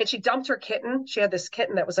care. And she dumped her kitten. She had this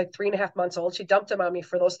kitten that was like 3.5 months old. She dumped him on me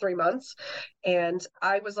for those 3 months. And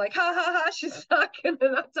I was like, ha ha ha, she's not going to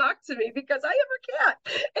not talk to me because I have her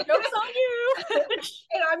cat. Joke's on you.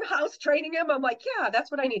 And I'm house training him. I'm like, yeah, that's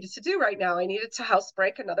what I needed to do right now. I needed to house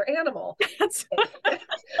break another animal.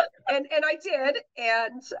 And I did.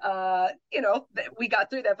 And, we got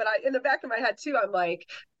through that. But in the back of my head too, I'm like,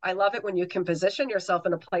 I love it when you can position yourself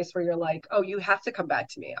in a place where you're like, oh, you have to come back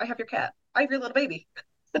to me. I have your cat. I have your little baby.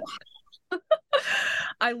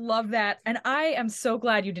 I love that. And I am so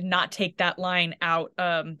glad you did not take that line out,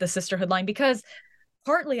 the sisterhood line, because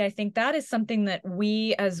partly I think that is something that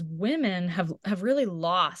we as women have really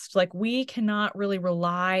lost. Like, we cannot really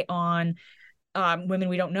rely on women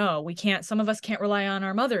we don't know. Some of us can't rely on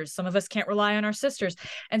our mothers. Some of us can't rely on our sisters.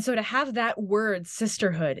 And so to have that word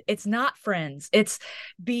sisterhood, it's not friends. It's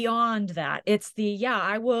beyond that. It's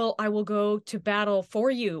I will go to battle for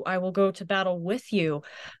you. I will go to battle with you.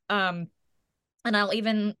 And I'll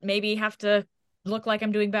even maybe have to look like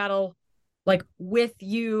I'm doing battle like with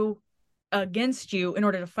you, against you, in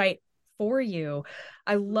order to fight for you.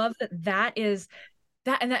 I love that is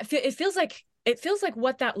that, and that it feels like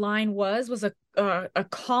what that line was a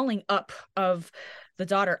calling up of the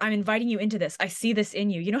daughter. I'm inviting you into this. I see this in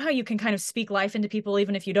you. You know how you can kind of speak life into people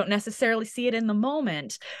even if you don't necessarily see it in the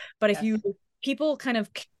moment, but if people kind of,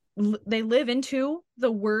 they live into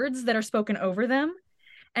the words that are spoken over them.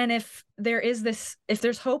 And if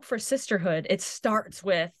there's hope for sisterhood, it starts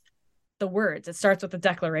with the words. It starts with the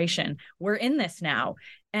declaration. We're in this now.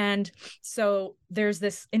 And so there's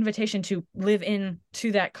this invitation to live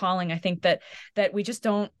into that calling. I think that we just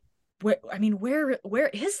don't, where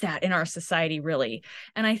is that in our society really?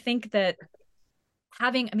 And I think that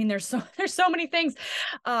there's so many things.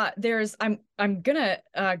 I'm gonna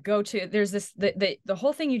go to, there's this, the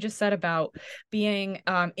whole thing you just said about being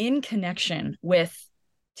in connection with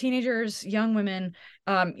teenagers, young women,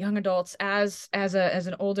 young adults, as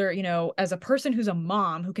an older, as a person who's a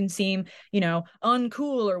mom who can seem,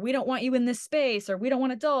 uncool, or we don't want you in this space, or we don't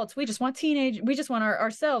want adults, we just want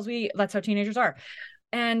ourselves. That's how teenagers are.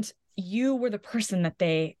 And you were the person that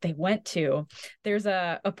they went to. There's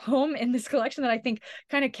a poem in this collection that I think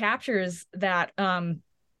kind of captures that.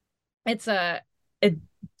 It's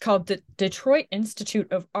called the Detroit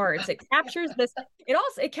Institute of Arts. It captures this.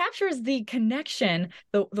 It captures the connection,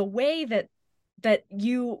 the way that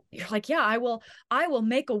you're like, I will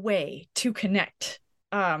make a way to connect.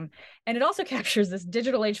 And it also captures this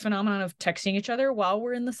digital age phenomenon of texting each other while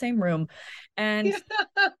we're in the same room. And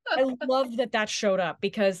I love that showed up,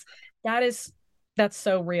 because that's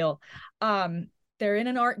so real. They're in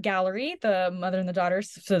an art gallery, the mother and the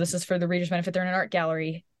daughters. So this is for the reader's benefit. They're in an art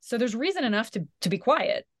gallery. So there's reason enough to be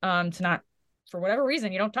quiet, to not, for whatever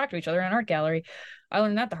reason, you don't talk to each other in an art gallery. I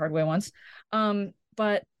learned that the hard way once.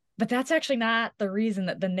 But that's actually not the reason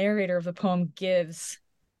that the narrator of the poem gives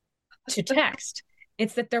to text.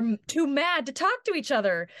 It's that they're too mad to talk to each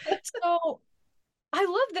other. So I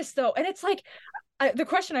love this though. And it's like, the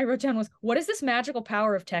question I wrote down was, what is this magical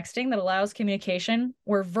power of texting that allows communication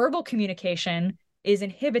where verbal communication is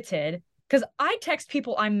inhibited? Because I text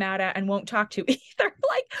people I'm mad at and won't talk to either.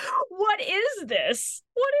 Like, what is this?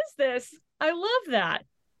 What is this? I love that.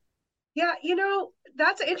 Yeah,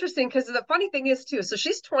 that's interesting, because the funny thing is too, so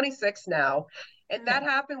she's 26 now, and that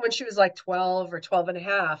happened when she was like 12 or 12 and a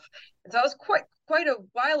half. And so that was quite a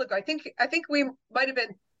while ago. I think we might have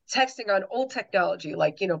been texting on old technology,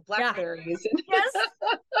 like, Blackberries and yes.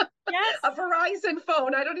 a Verizon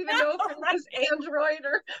phone. I don't even know if it was Android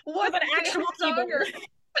or what, an actual keyboard.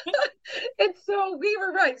 And so we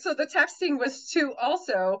were right. So the texting was too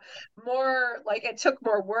also more like, it took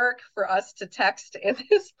more work for us to text in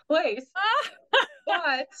this place.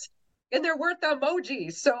 And there weren't the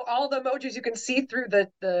emojis. So all the emojis you can see through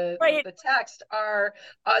the text are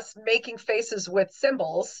us making faces with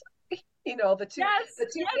symbols. The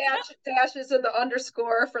two dashes and the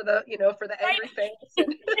underscore for the angry face.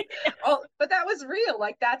 And but that was real.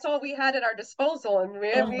 Like, that's all we had at our disposal, and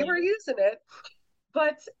we were using it.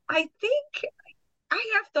 But I think I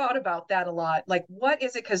have thought about that a lot. Like, what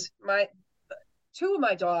is it? Because two of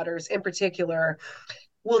my daughters in particular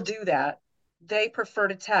will do that. They prefer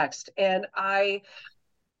to text. And I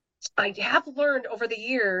have learned over the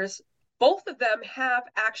years, both of them have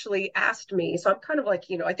actually asked me. So I'm kind of like,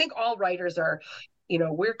 I think all writers are,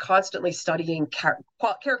 we're constantly studying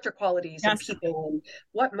character qualities and people, and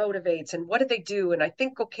what motivates and what did they do. And I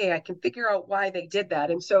think, okay, I can figure out why they did that.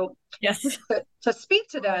 And so to speak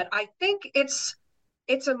to that, I think it's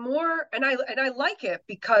a more, and I like it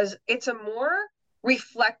because it's a more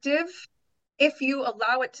reflective, if you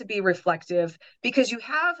allow it to be reflective, because you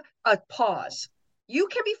have a pause. You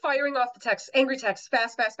can be firing off the text, angry text,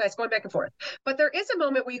 fast, going back and forth. But there is a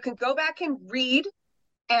moment where you can go back and read,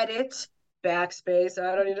 edit, backspace,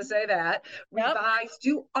 I don't need to say that, revise,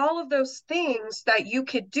 do all of those things that you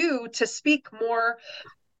could do to speak more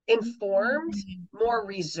informed, more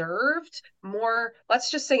reserved, more, let's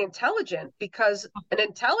just say, intelligent, because an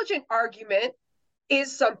intelligent argument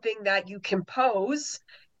is something that you can pose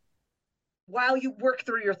while you work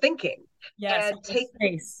through your thinking and take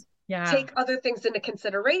space. Take other things into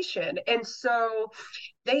consideration. And so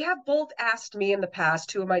they have both asked me in the past,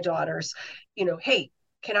 two of my daughters, hey,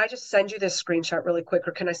 can I just send you this screenshot really quick?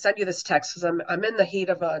 Or can I send you this text? Because I'm in the heat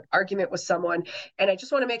of an argument with someone. And I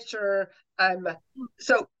just want to make sure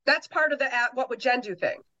so that's part of the what would Jen do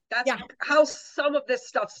thing. That's how some of this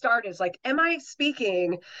stuff started. Is like, am I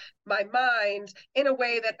speaking my mind in a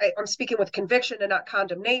way that I'm speaking with conviction and not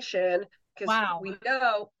condemnation? Because we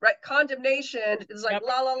know, right? Condemnation is like,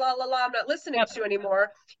 la, la, la, la, la, I'm not listening to you anymore.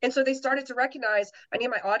 And so they started to recognize, I need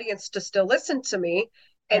my audience to still listen to me.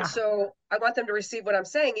 And so I want them to receive what I'm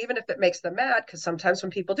saying, even if it makes them mad, because sometimes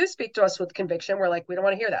when people do speak to us with conviction, we're like, we don't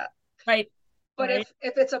want to hear that. Right. But if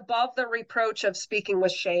it's above the reproach of speaking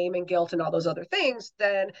with shame and guilt and all those other things,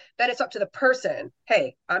 then it's up to the person.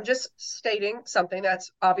 Hey, I'm just stating something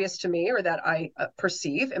that's obvious to me or that I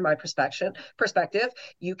perceive in my perspective.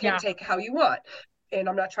 You can take how you want, and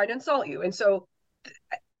I'm not trying to insult you. And so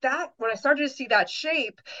that when I started to see that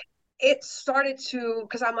shape, it started to,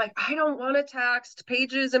 because I'm like, I don't want to text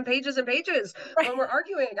pages and pages and pages when we're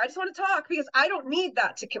arguing. I just want to talk because I don't need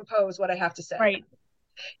that to compose what I have to say. Right.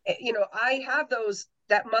 You know, I have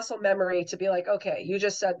that muscle memory to be like, okay, you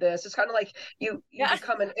just said this. It's kind of like you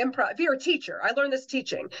become an improv. If you're a teacher, I learned this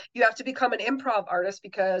teaching. You have to become an improv artist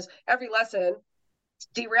because every lesson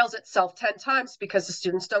derails itself 10 times because the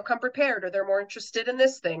students don't come prepared, or they're more interested in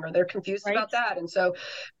this thing, or they're confused about that. And so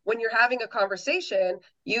when you're having a conversation,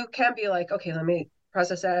 you can be like, okay, let me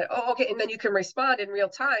process that. Oh, okay. And then you can respond in real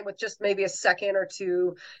time with just maybe a second or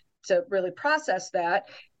two to really process that.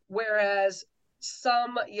 Whereas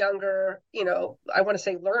some younger, you know, I want to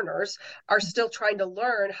say learners are still trying to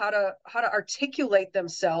learn how to articulate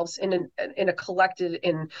themselves in a collected,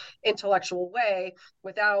 intellectual way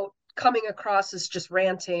without coming across as just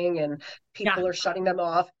ranting and people are shutting them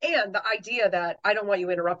off. And the idea that I don't want you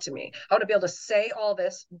interrupting me. I want to be able to say all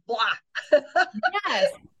this, blah.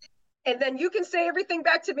 Yes. And then you can say everything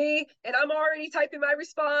back to me and I'm already typing my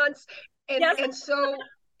response. And so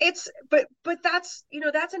it's, but that's, you know,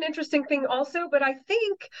 that's an interesting thing also. But I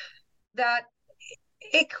think that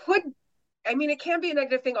it can be a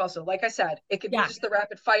negative thing also. Like I said, it could be just the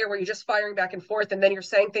rapid fire where you're just firing back and forth and then you're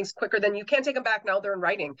saying things quicker than you can't take them back. Now they're in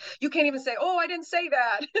writing. You can't even say, oh, I didn't say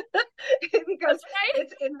that because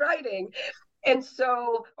it's in writing. And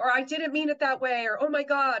so, or I didn't mean it that way, or, oh my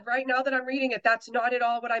God, right now that I'm reading it, that's not at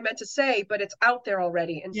all what I meant to say, but it's out there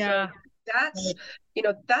already. And so that's, you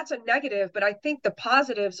know, that's a negative, but I think the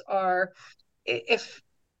positives are if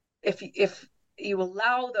you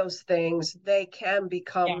allow those things, they can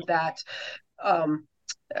become that,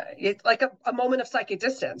 it's like a moment of psychic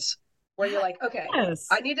distance where you're like, okay,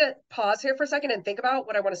 I need to pause here for a second and think about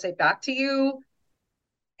what I want to say back to you.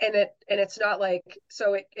 And it's not like,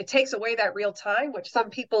 so it takes away that real time, which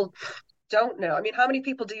some people don't know. I mean, how many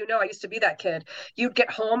people do you know? I used to be that kid. You'd get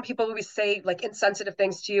home, people would say like insensitive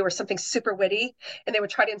things to you or something super witty, and they would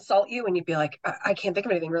try to insult you, and you'd be like, I can't think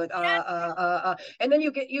of anything. We're like, and then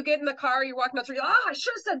you get in the car, you're walking down the street, I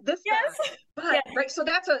should have said this. But right, so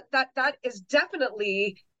that is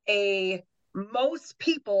definitely most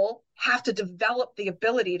people have to develop the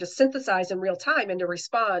ability to synthesize in real time and to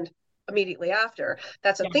respond immediately after.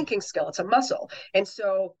 That's a thinking skill. It's a muscle. And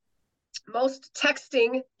so most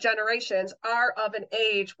texting generations are of an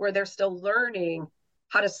age where they're still learning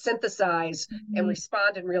how to synthesize and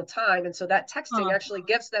respond in real time. And so that texting actually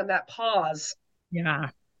gives them that pause.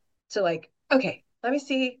 To like, okay, let me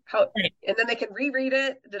see how, and then they can reread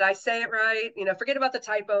it. Did I say it right? You know, forget about the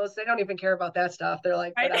typos. They don't even care about that stuff. They're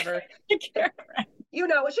like, whatever. You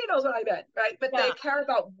know, she knows what I meant, right? But they care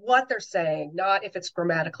about what they're saying, not if it's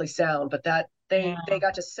grammatically sound, but that they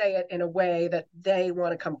got to say it in a way that they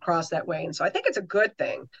want to come across that way. And so I think it's a good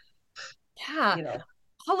thing. Yeah. You know,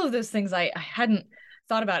 all of those things I hadn't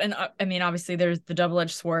thought about. And I mean, obviously there's the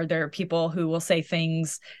double-edged sword. There are people who will say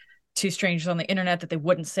things to strangers on the internet that they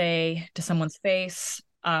wouldn't say to someone's face,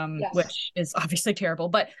 which is obviously terrible.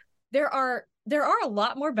 But there are a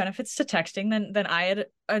lot more benefits to texting than I had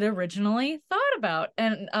originally thought about.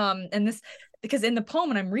 And this, because in the poem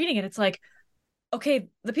when I'm reading it, it's like, okay,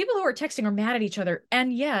 the people who are texting are mad at each other,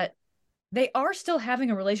 and yet they are still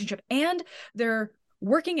having a relationship and they're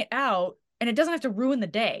working it out, and it doesn't have to ruin the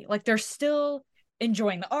day. Like they're still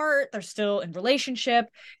enjoying the art, they're still in relationship.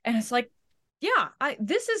 And it's like, I'm going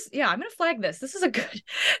to flag this. This is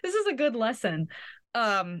a good lesson.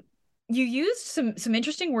 You used some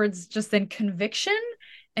interesting words just then, conviction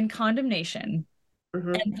and condemnation.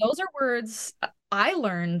 And those are words I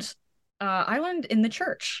learned in the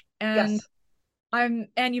church. And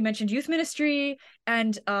and you mentioned youth ministry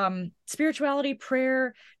and spirituality,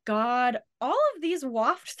 prayer, God, all of these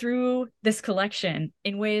waft through this collection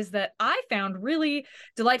in ways that I found really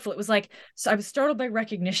delightful. It was like, so I was startled by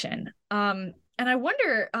recognition. And And I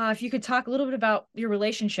wonder if you could talk a little bit about your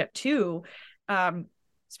relationship to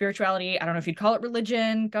spirituality. I don't know if you'd call it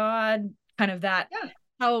religion, God, kind of that, Yeah.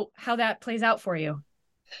 how that plays out for you.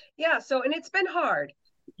 Yeah. So, and it's been hard.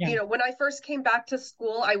 Yeah. When I first came back to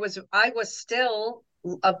school, I was still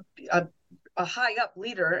a, a, a high up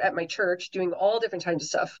leader at my church doing all different kinds of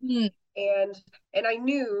stuff. Mm. And I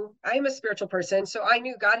knew I'm a spiritual person. So I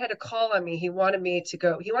knew God had a call on me. He wanted me to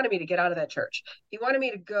go. He wanted me to get out of that church. He wanted me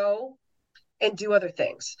to go and do other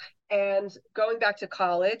things. And going back to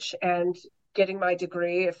college and getting my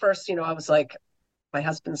degree, at first, I was like, my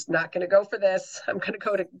husband's not going to go for this. I'm going to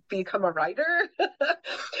go to become a writer.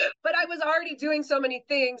 But I was already doing so many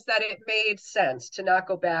things that it made sense to not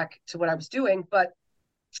go back to what I was doing. But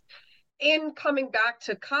in coming back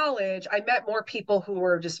to college, I met more people who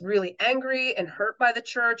were just really angry and hurt by the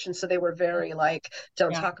church. And so they were very like,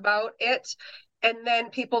 don't talk about it. And then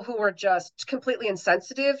people who were just completely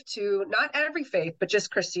insensitive to not every faith, but just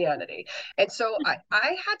Christianity. And so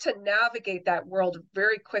I had to navigate that world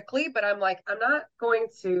very quickly, but I'm like, I'm not going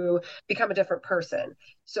to become a different person.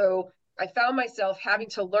 So I found myself having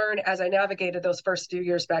to learn as I navigated those first few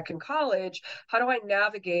years back in college, how do I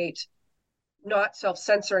navigate not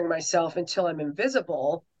self-censoring myself until I'm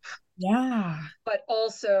invisible? Yeah. But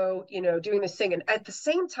also, doing this thing. And at the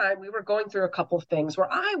same time, we were going through a couple of things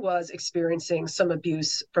where I was experiencing some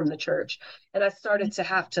abuse from the church. And I started to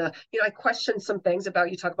have to, I questioned some things about,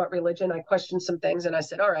 you talk about religion. I questioned some things and I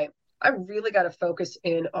said, all right, I really got to focus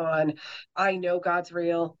in on, I know God's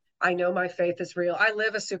real. I know my faith is real. I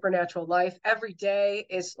live a supernatural life. Every day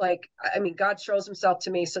is like, God shows himself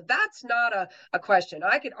to me. So that's not a question.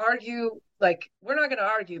 I could argue, like, we're not going to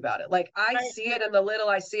argue about it. Like, I see it in the little,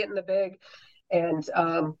 I see it in the big. And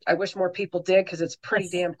I wish more people did, because it's pretty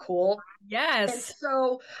damn cool. Yes. And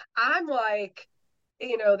so I'm like,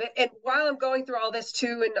 and while I'm going through all this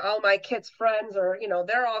too, and all my kids' friends are,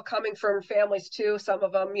 they're all coming from families too. Some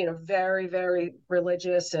of them, very, very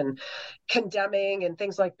religious and condemning and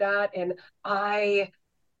things like that. And I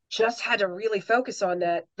just had to really focus on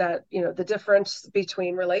that, the difference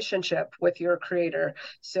between relationship with your creator.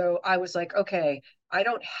 So I was like, okay, I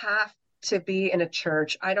don't have to be in a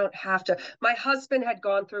church. I don't have to. My husband had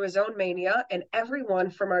gone through his own mania, and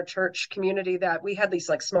everyone from our church community, that we had these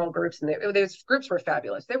like small groups, and those groups were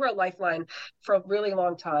fabulous. They were a lifeline for a really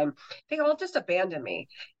long time. They all just abandoned me.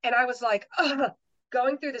 And I was like,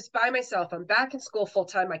 going through this by myself. I'm back in school full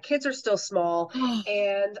time. My kids are still small.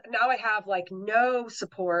 And now I have like no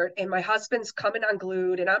support, and my husband's coming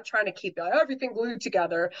unglued, and I'm trying to keep everything glued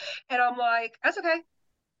together. And I'm like, that's okay.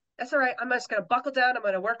 That's all right. I'm just going to buckle down. I'm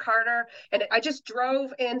going to work harder. And I just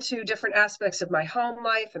drove into different aspects of my home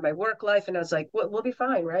life and my work life. And I was like, we'll be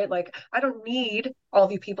fine, right? Like, I don't need all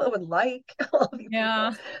of you people. I would like all of you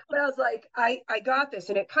people. But I was like, I got this.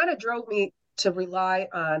 And it kind of drove me to rely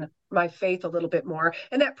on my faith a little bit more,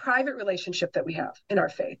 and that private relationship that we have in our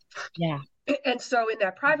faith. Yeah. And so in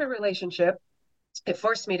that private relationship, it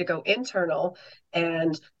forced me to go internal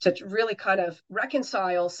and to really kind of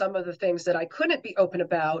reconcile some of the things that I couldn't be open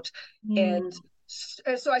about. And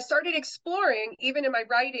so I started exploring, even in my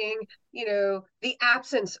writing, the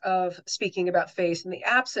absence of speaking about faith and the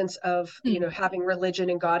absence of, having religion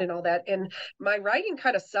and God and all that. And my writing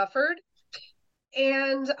kind of suffered.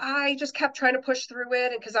 And I just kept trying to push through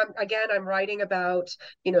it. And because I'm writing about,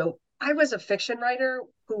 I was a fiction writer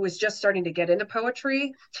who was just starting to get into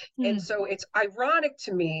poetry. And so it's ironic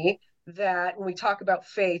to me that when we talk about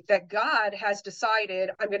faith, that God has decided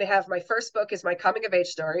I'm going to have my first book is my coming of age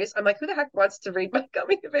stories. I'm like, who the heck wants to read my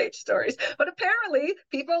coming of age stories? But apparently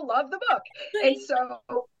people love the book. And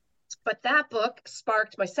so, but that book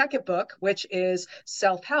sparked my second book, which is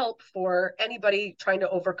self-help for anybody trying to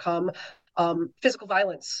overcome physical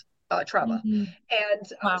violence trauma.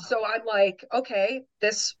 And so I'm like, okay,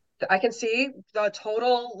 I can see the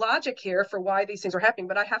total logic here for why these things are happening,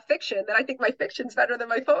 but I have fiction that I think my fiction's better than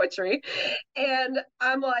my poetry. And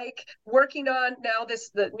I'm like working on now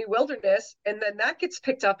the New Wilderness, and then that gets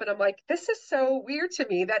picked up, and I'm like, this is so weird to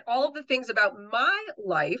me that all of the things about my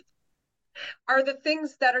life are the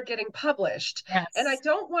things that are getting published. Yes. And I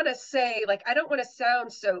don't want to say, like, I don't want to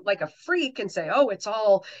sound so like a freak and say, oh,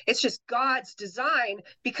 it's just God's design,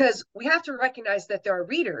 because we have to recognize that there are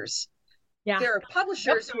readers. Yeah. There are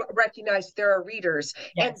publishers who recognize there are readers,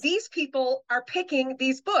 and these people are picking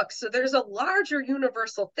these books. So there's a larger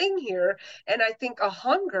universal thing here. And I think a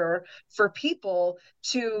hunger for people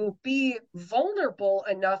to be vulnerable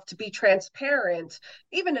enough to be transparent,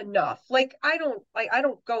 even enough. Like I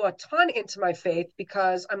don't go a ton into my faith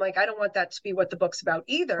because I'm like, I don't want that to be what the book's about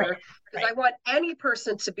either. Because I want any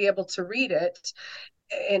person to be able to read it.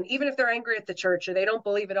 And even if they're angry at the church or they don't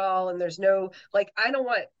believe it all, and there's no, like, I don't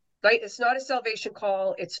want, right, it's not a salvation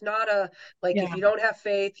call, it's not a like, if you don't have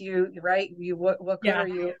faith, what good are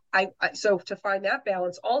you? I so to find that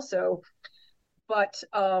balance also. But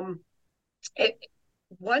it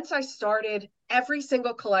once I started every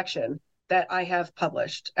single collection that I have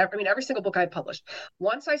published, every single book I published,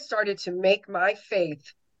 once I started to make my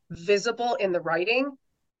faith visible in the writing,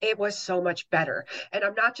 it was so much better. And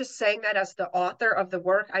I'm not just saying that as the author of the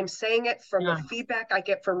work, I'm saying it from the feedback I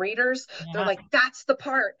get from readers. They're like, that's the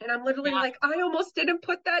part. And I'm literally like, I almost didn't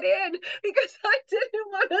put that in because I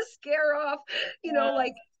didn't want to scare off,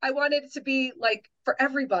 like I wanted it to be like for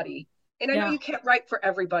everybody. And I know you can't write for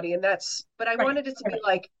everybody, but I wanted it to be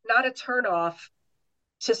like not a turn off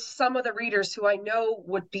to some of the readers who I know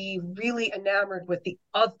would be really enamored with the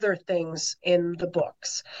other things in the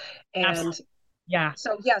books. And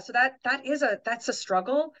so that's a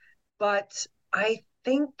struggle, but I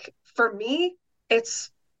think for me,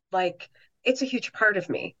 it's a huge part of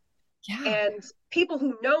me. And people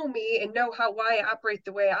who know me and know why I operate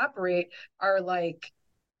the way I operate are like,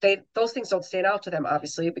 those things don't stand out to them,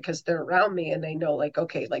 obviously, because they're around me and they know, like,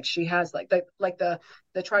 okay, like she has like the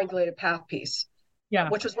triangulated path piece,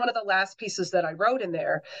 which was one of the last pieces that I wrote in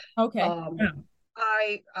there.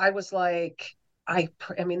 I was like, I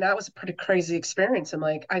mean, that was a pretty crazy experience. I'm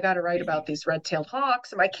like, I got to write about these red-tailed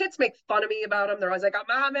hawks. And my kids make fun of me about them. They're always like, oh,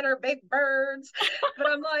 Mom and her big birds. But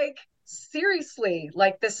I'm like, seriously,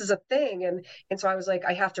 like this is a thing. And so I was like,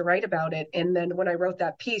 I have to write about it. And then when I wrote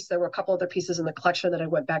that piece, there were a couple other pieces in the collection that I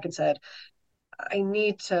went back and said, I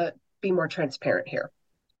need to be more transparent here.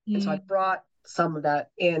 And so I brought some of that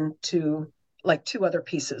into like two other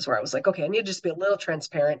pieces where I was like, okay, I need to just be a little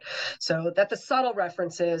transparent so that the subtle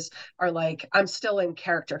references are like, I'm still in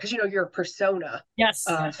character. Cause you're a persona.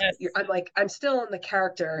 I'm still in the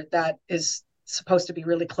character that is supposed to be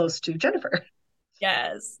really close to Jenifer.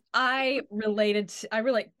 Yes. I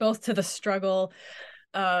relate both to the struggle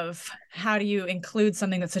of how do you include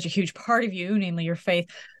something that's such a huge part of you, namely your faith,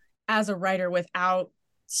 as a writer without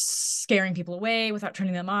scaring people away, without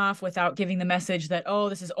turning them off, without giving the message that, oh,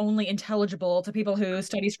 this is only intelligible to people who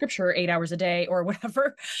study scripture 8 hours a day or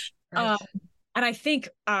whatever. And I think,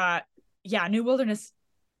 New Wilderness,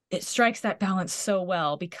 it strikes that balance so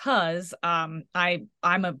well because I'm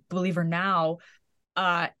a believer now.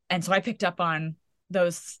 And so I picked up on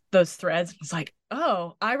those threads and was like,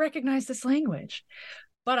 oh, I recognize this language.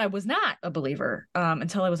 But I was not a believer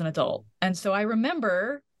until I was an adult. And so I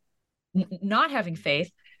remember not having faith.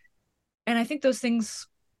 And I think those things,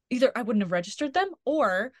 either I wouldn't have registered them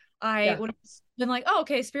or I would have been like, oh,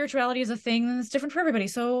 okay, spirituality is a thing and it's different for everybody.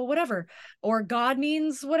 So whatever. Or God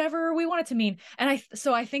means whatever we want it to mean. And I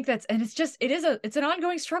think it's an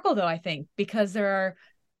ongoing struggle though, I think, because there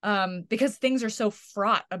are, because things are so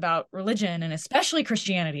fraught about religion and especially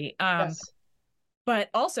Christianity. But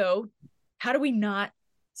also, how do we not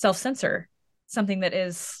self-censor something that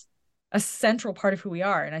is a central part of who we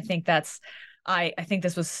are? And I think I think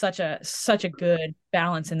this was such a good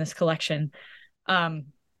balance in this collection.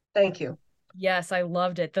 Thank you. Yes, I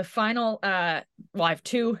loved it. The final, I have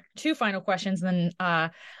two final questions, and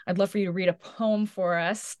then I'd love for you to read a poem for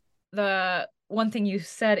us. The one thing you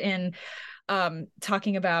said in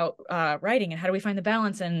talking about writing and how do we find the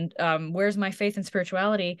balance and where's my faith and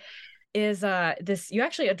spirituality is this. You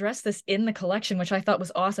actually addressed this in the collection, which I thought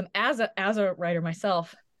was awesome as a writer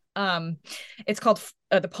myself. It's called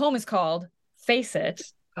the poem is called Face It.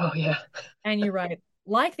 Oh yeah. And you write,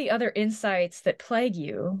 like the other insights that plague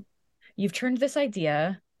you, you've turned this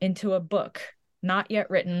idea into a book not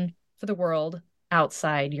yet written for the world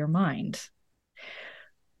outside your mind.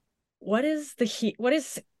 What is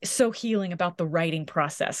so healing about the writing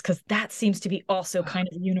process? Because that seems to be also kind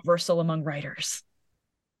of universal among writers.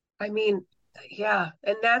 I mean, yeah.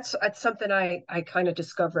 And that's something I kind of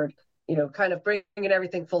discovered, kind of bringing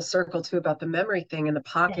everything full circle too about the memory thing and the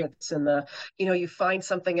pockets and the, you find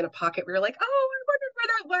something in a pocket where you're like, oh, I wondered where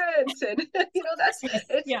that went. And,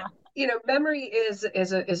 memory is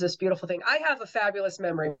this beautiful thing. I have a fabulous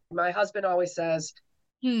memory. My husband always says,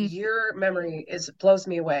 your memory blows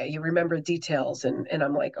me away. You remember details. And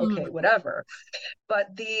I'm like, okay, whatever.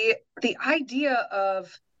 But the idea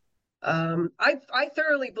of I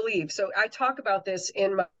thoroughly believe. So I talk about this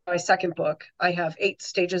in my second book. I have 8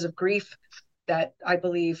 stages of grief that I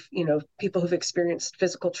believe, people who've experienced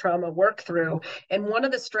physical trauma work through. And one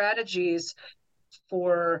of the strategies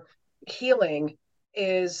for healing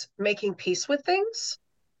is making peace with things.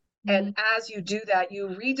 And as you do that, you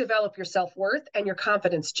redevelop your self-worth and your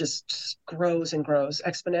confidence just grows and grows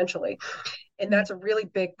exponentially. And that's a really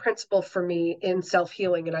big principle for me in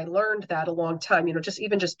self-healing. And I learned that a long time, just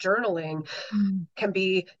journaling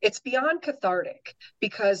it's beyond cathartic,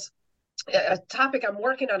 because a topic I'm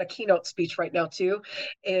working on a keynote speech right now too,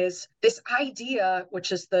 is this idea,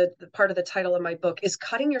 which is the part of the title of my book, is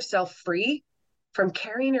cutting yourself free from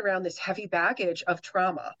carrying around this heavy baggage of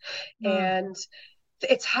trauma. And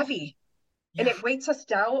it's heavy and it weights us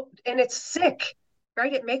down and it's sick,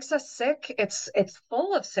 right? It makes us sick. It's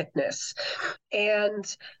full of sickness. And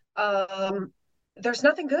there's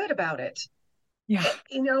nothing good about it. Yeah.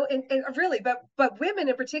 And really, but women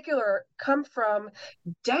in particular come from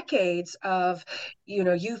decades of,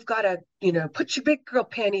 you've got to, put your big girl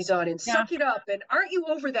panties on and suck it up. And aren't you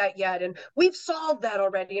over that yet? And we've solved that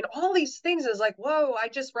already. And all these things is like, whoa,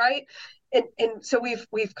 right. And so we've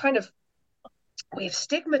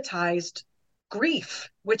stigmatized grief,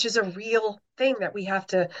 which is a real thing that we have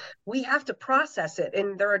to process it.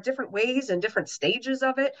 And there are different ways and different stages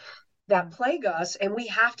of it that plague us, and we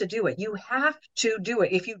have to do it. You have to do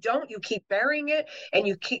it. If you don't, you keep burying it, and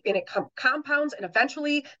it compounds, and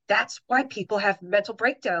eventually that's why people have mental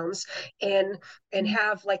breakdowns and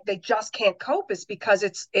have, like, they just can't cope, is because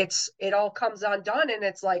it all comes undone, and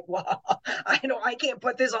it's like, well, I can't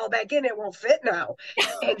put this all back in, it won't fit now.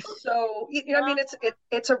 And so,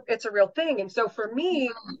 it's a real thing. And so for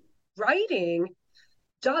me, writing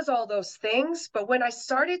does all those things. But when I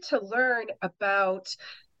started to learn about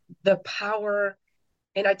the power,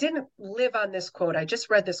 and I didn't live on this quote, I just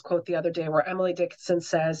read this quote the other day where Emily Dickinson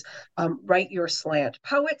says, write your slant.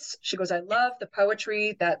 Poets, she goes, I love the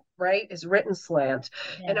poetry that is written slant.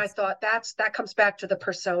 Yes. And I thought that comes back to the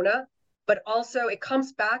persona, but also it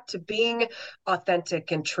comes back to being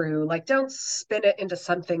authentic and true. Like, don't spin it into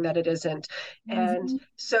something that it isn't. And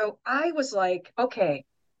so I was like, okay,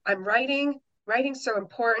 I'm writing. Writing's so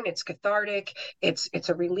important. It's cathartic. It's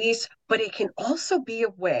a release, but it can also be a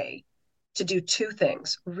way to do 2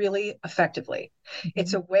 things really effectively.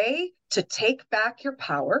 It's a way to take back your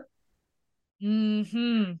power.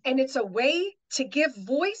 And it's a way to give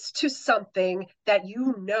voice to something that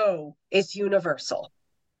is universal.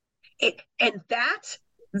 And that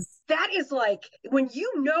is like, when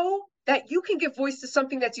that you can give voice to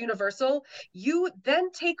something that's universal, you then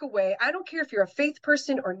take away, I don't care if you're a faith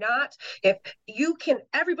person or not,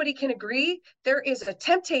 everybody can agree, there is a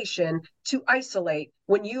temptation to isolate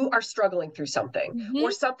when you are struggling through something,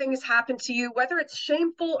 or something has happened to you, whether it's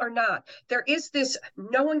shameful or not. There is this,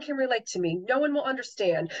 no one can relate to me, no one will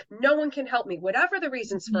understand, no one can help me, whatever the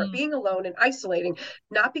reasons for being alone and isolating,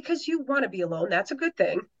 not because you want to be alone, that's a good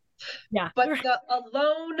thing. Yeah. But the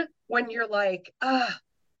alone, when you're like,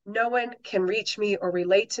 no one can reach me or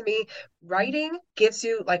relate to me, writing gives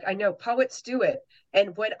you, like, I know poets do it.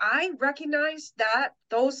 And when I recognized that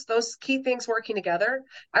those key things working together,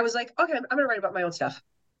 I was like, okay, I'm going to write about my own stuff.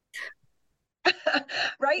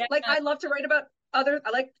 Right? Yeah. Like, I love to write about I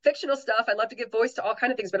like fictional stuff. I love to give voice to all kinds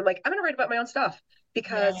of things, but I'm like, I'm going to write about my own stuff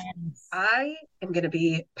because I am going to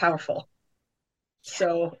be powerful.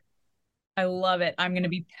 So I love it. I'm going to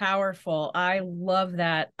be powerful. I love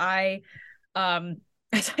that.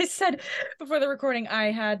 As I said before the recording,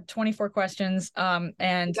 I had 24 questions, and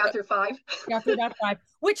you got through 5. Got through about 5,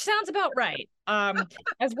 which sounds about right.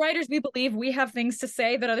 As writers, we believe we have things to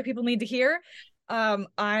say that other people need to hear. So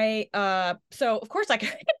of course I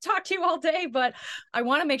can talk to you all day, but I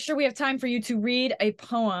want to make sure we have time for you to read a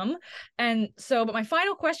poem. And so, but my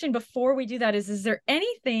final question before we do that is there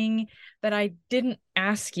anything that I didn't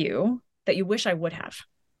ask you that you wish I would have?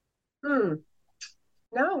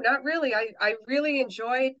 No, not really. I really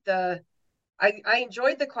enjoyed I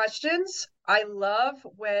enjoyed the questions. I love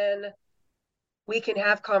when we can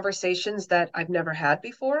have conversations that I've never had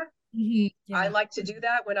before. Yeah. I like to do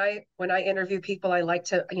that when I interview people. I like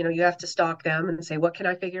to, you have to stalk them and say, what can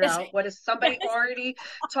I figure out? What is somebody already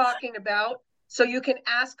talking about? So you can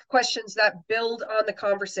ask questions that build on the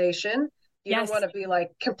conversation. You don't want to be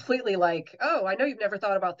like completely like, oh, I know you've never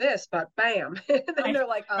thought about this, but bam. And then they're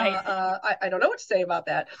like, I don't know what to say about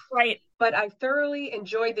that. Right. But I thoroughly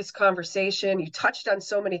enjoyed this conversation. You touched on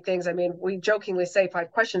so many things. I mean, we jokingly say 5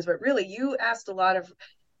 questions, but really you asked a lot of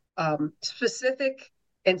specific,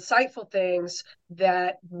 insightful things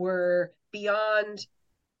that were beyond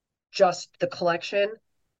just the collection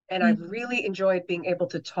And I've really enjoyed being able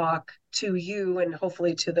to talk to you and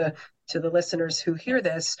hopefully to the listeners who hear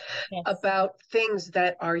this about things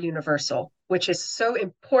that are universal, which is so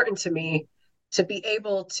important to me, to be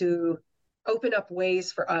able to open up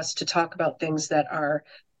ways for us to talk about things that are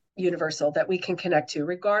universal, that we can connect to,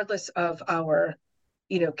 regardless of our,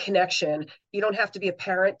 connection. You don't have to be a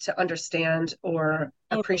parent to understand or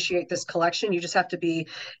appreciate this collection. You just have to be,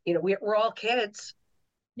 we're all kids.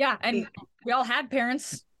 Yeah, and we all had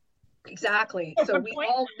parents. Exactly. So we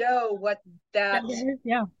all know what that,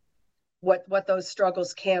 what those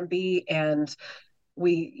struggles can be, and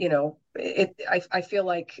we, I feel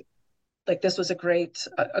like this was a great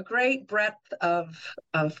breadth of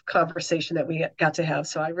conversation that we got to have.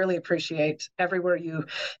 So I really appreciate everywhere you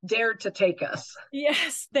dared to take us.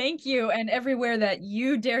 Yes, thank you. And everywhere that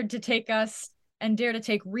you dared to take us and dare to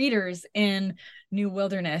take readers in New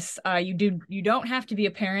Wilderness. You don't have to be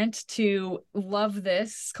a parent to love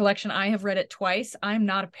this collection. I have read it twice. I'm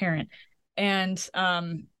not a parent. And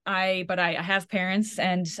I have parents,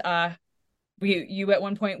 and you at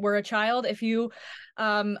one point were a child. If you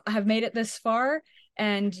have made it this far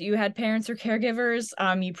and you had parents or caregivers,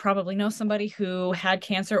 you probably know somebody who had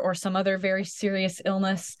cancer or some other very serious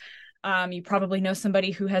illness. You probably know somebody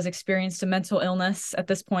who has experienced a mental illness at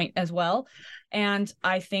this point as well. And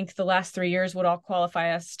I think the last 3 years would all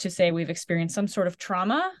qualify us to say we've experienced some sort of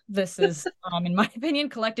trauma. This is, in my opinion,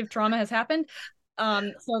 collective trauma has happened.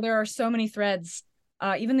 So there are so many threads.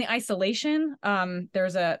 Even the isolation,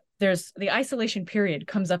 there's the isolation period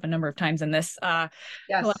comes up a number of times in this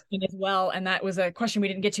collection as well. And that was a question we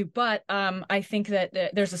didn't get to, but I think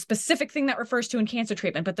that there's a specific thing that refers to in cancer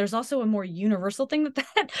treatment, but there's also a more universal thing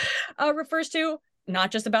that refers to,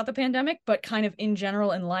 not just about the pandemic, but kind of in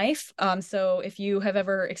general in life. So if you have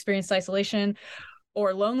ever experienced isolation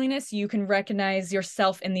or loneliness, you can recognize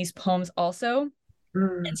yourself in these poems also.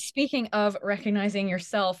 And speaking of recognizing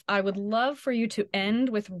yourself, I would love for you to end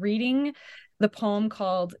with reading the poem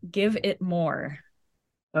called Give It More.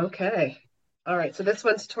 Okay. All right. So this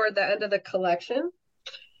one's toward the end of the collection.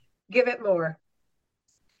 Give it more.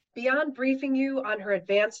 Beyond briefing you on her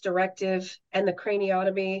advanced directive and the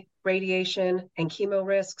craniotomy, radiation, and chemo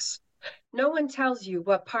risks, no one tells you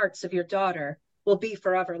what parts of your daughter will be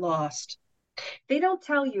forever lost. They don't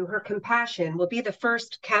tell you her compassion will be the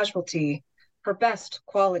first casualty, her best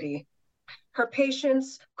quality. Her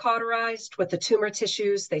patients cauterized with the tumor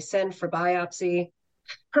tissues they send for biopsy.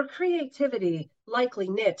 Her creativity likely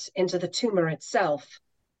knit into the tumor itself.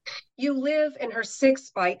 You live in her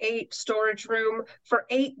 6x8 storage room for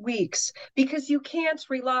 8 weeks because you can't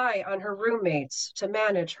rely on her roommates to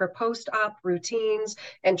manage her post-op routines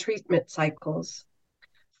and treatment cycles.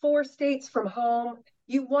 4 states from home,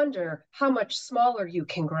 you wonder how much smaller you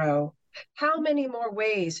can grow, how many more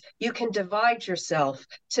ways you can divide yourself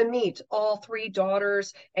to meet all 3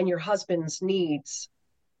 daughters and your husband's needs.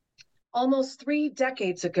 Almost 3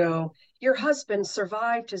 decades ago, your husband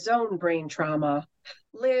survived his own brain trauma,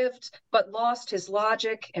 lived but lost his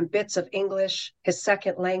logic and bits of English, his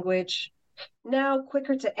second language. Now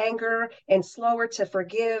quicker to anger and slower to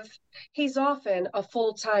forgive, he's often a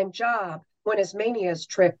full-time job when his manias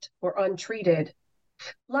tripped or untreated.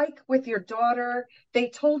 Like with your daughter, they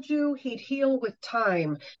told you he'd heal with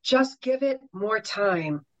time. Just give it more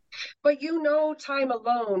time. But you know time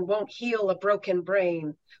alone won't heal a broken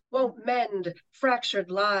brain, won't mend fractured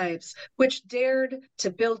lives, which dared to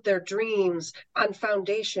build their dreams on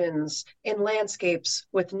foundations in landscapes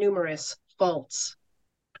with numerous faults.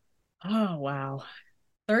 Oh, wow.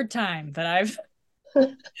 3rd time that I've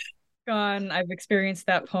I've experienced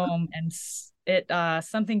that poem, and it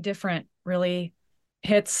something different really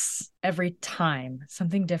hits every time.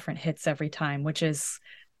 Something different hits every time, which is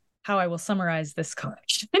how I will summarize this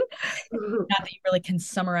collection. Not that you really can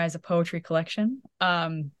summarize a poetry collection.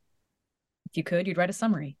 If you could, you'd write a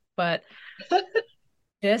summary. But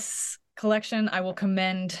this collection I will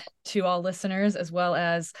commend to all listeners, as well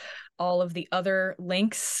as all of the other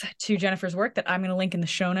links to Jenifer's work that I'm going to link in the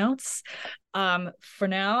show notes. For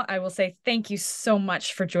now, I will say thank you so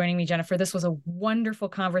much for joining me, Jenifer. This was a wonderful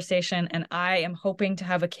conversation, and I am hoping to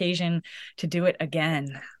have occasion to do it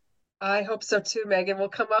again. I hope so too, Megan. We'll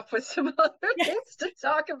come up with some other things to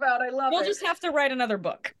talk about. I love it. You'll just have to write another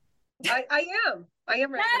book. I am writing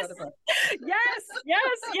another book. Yes.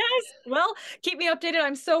 Well, keep me updated.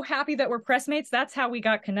 I'm so happy that we're pressmates. That's how we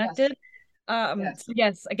got connected. So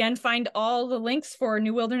yes, again, find all the links for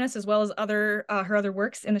New Wilderness as well as her other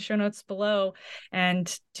works in the show notes below,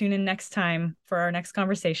 and tune in next time for our next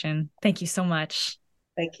conversation. Thank you so much.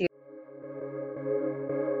 Thank you.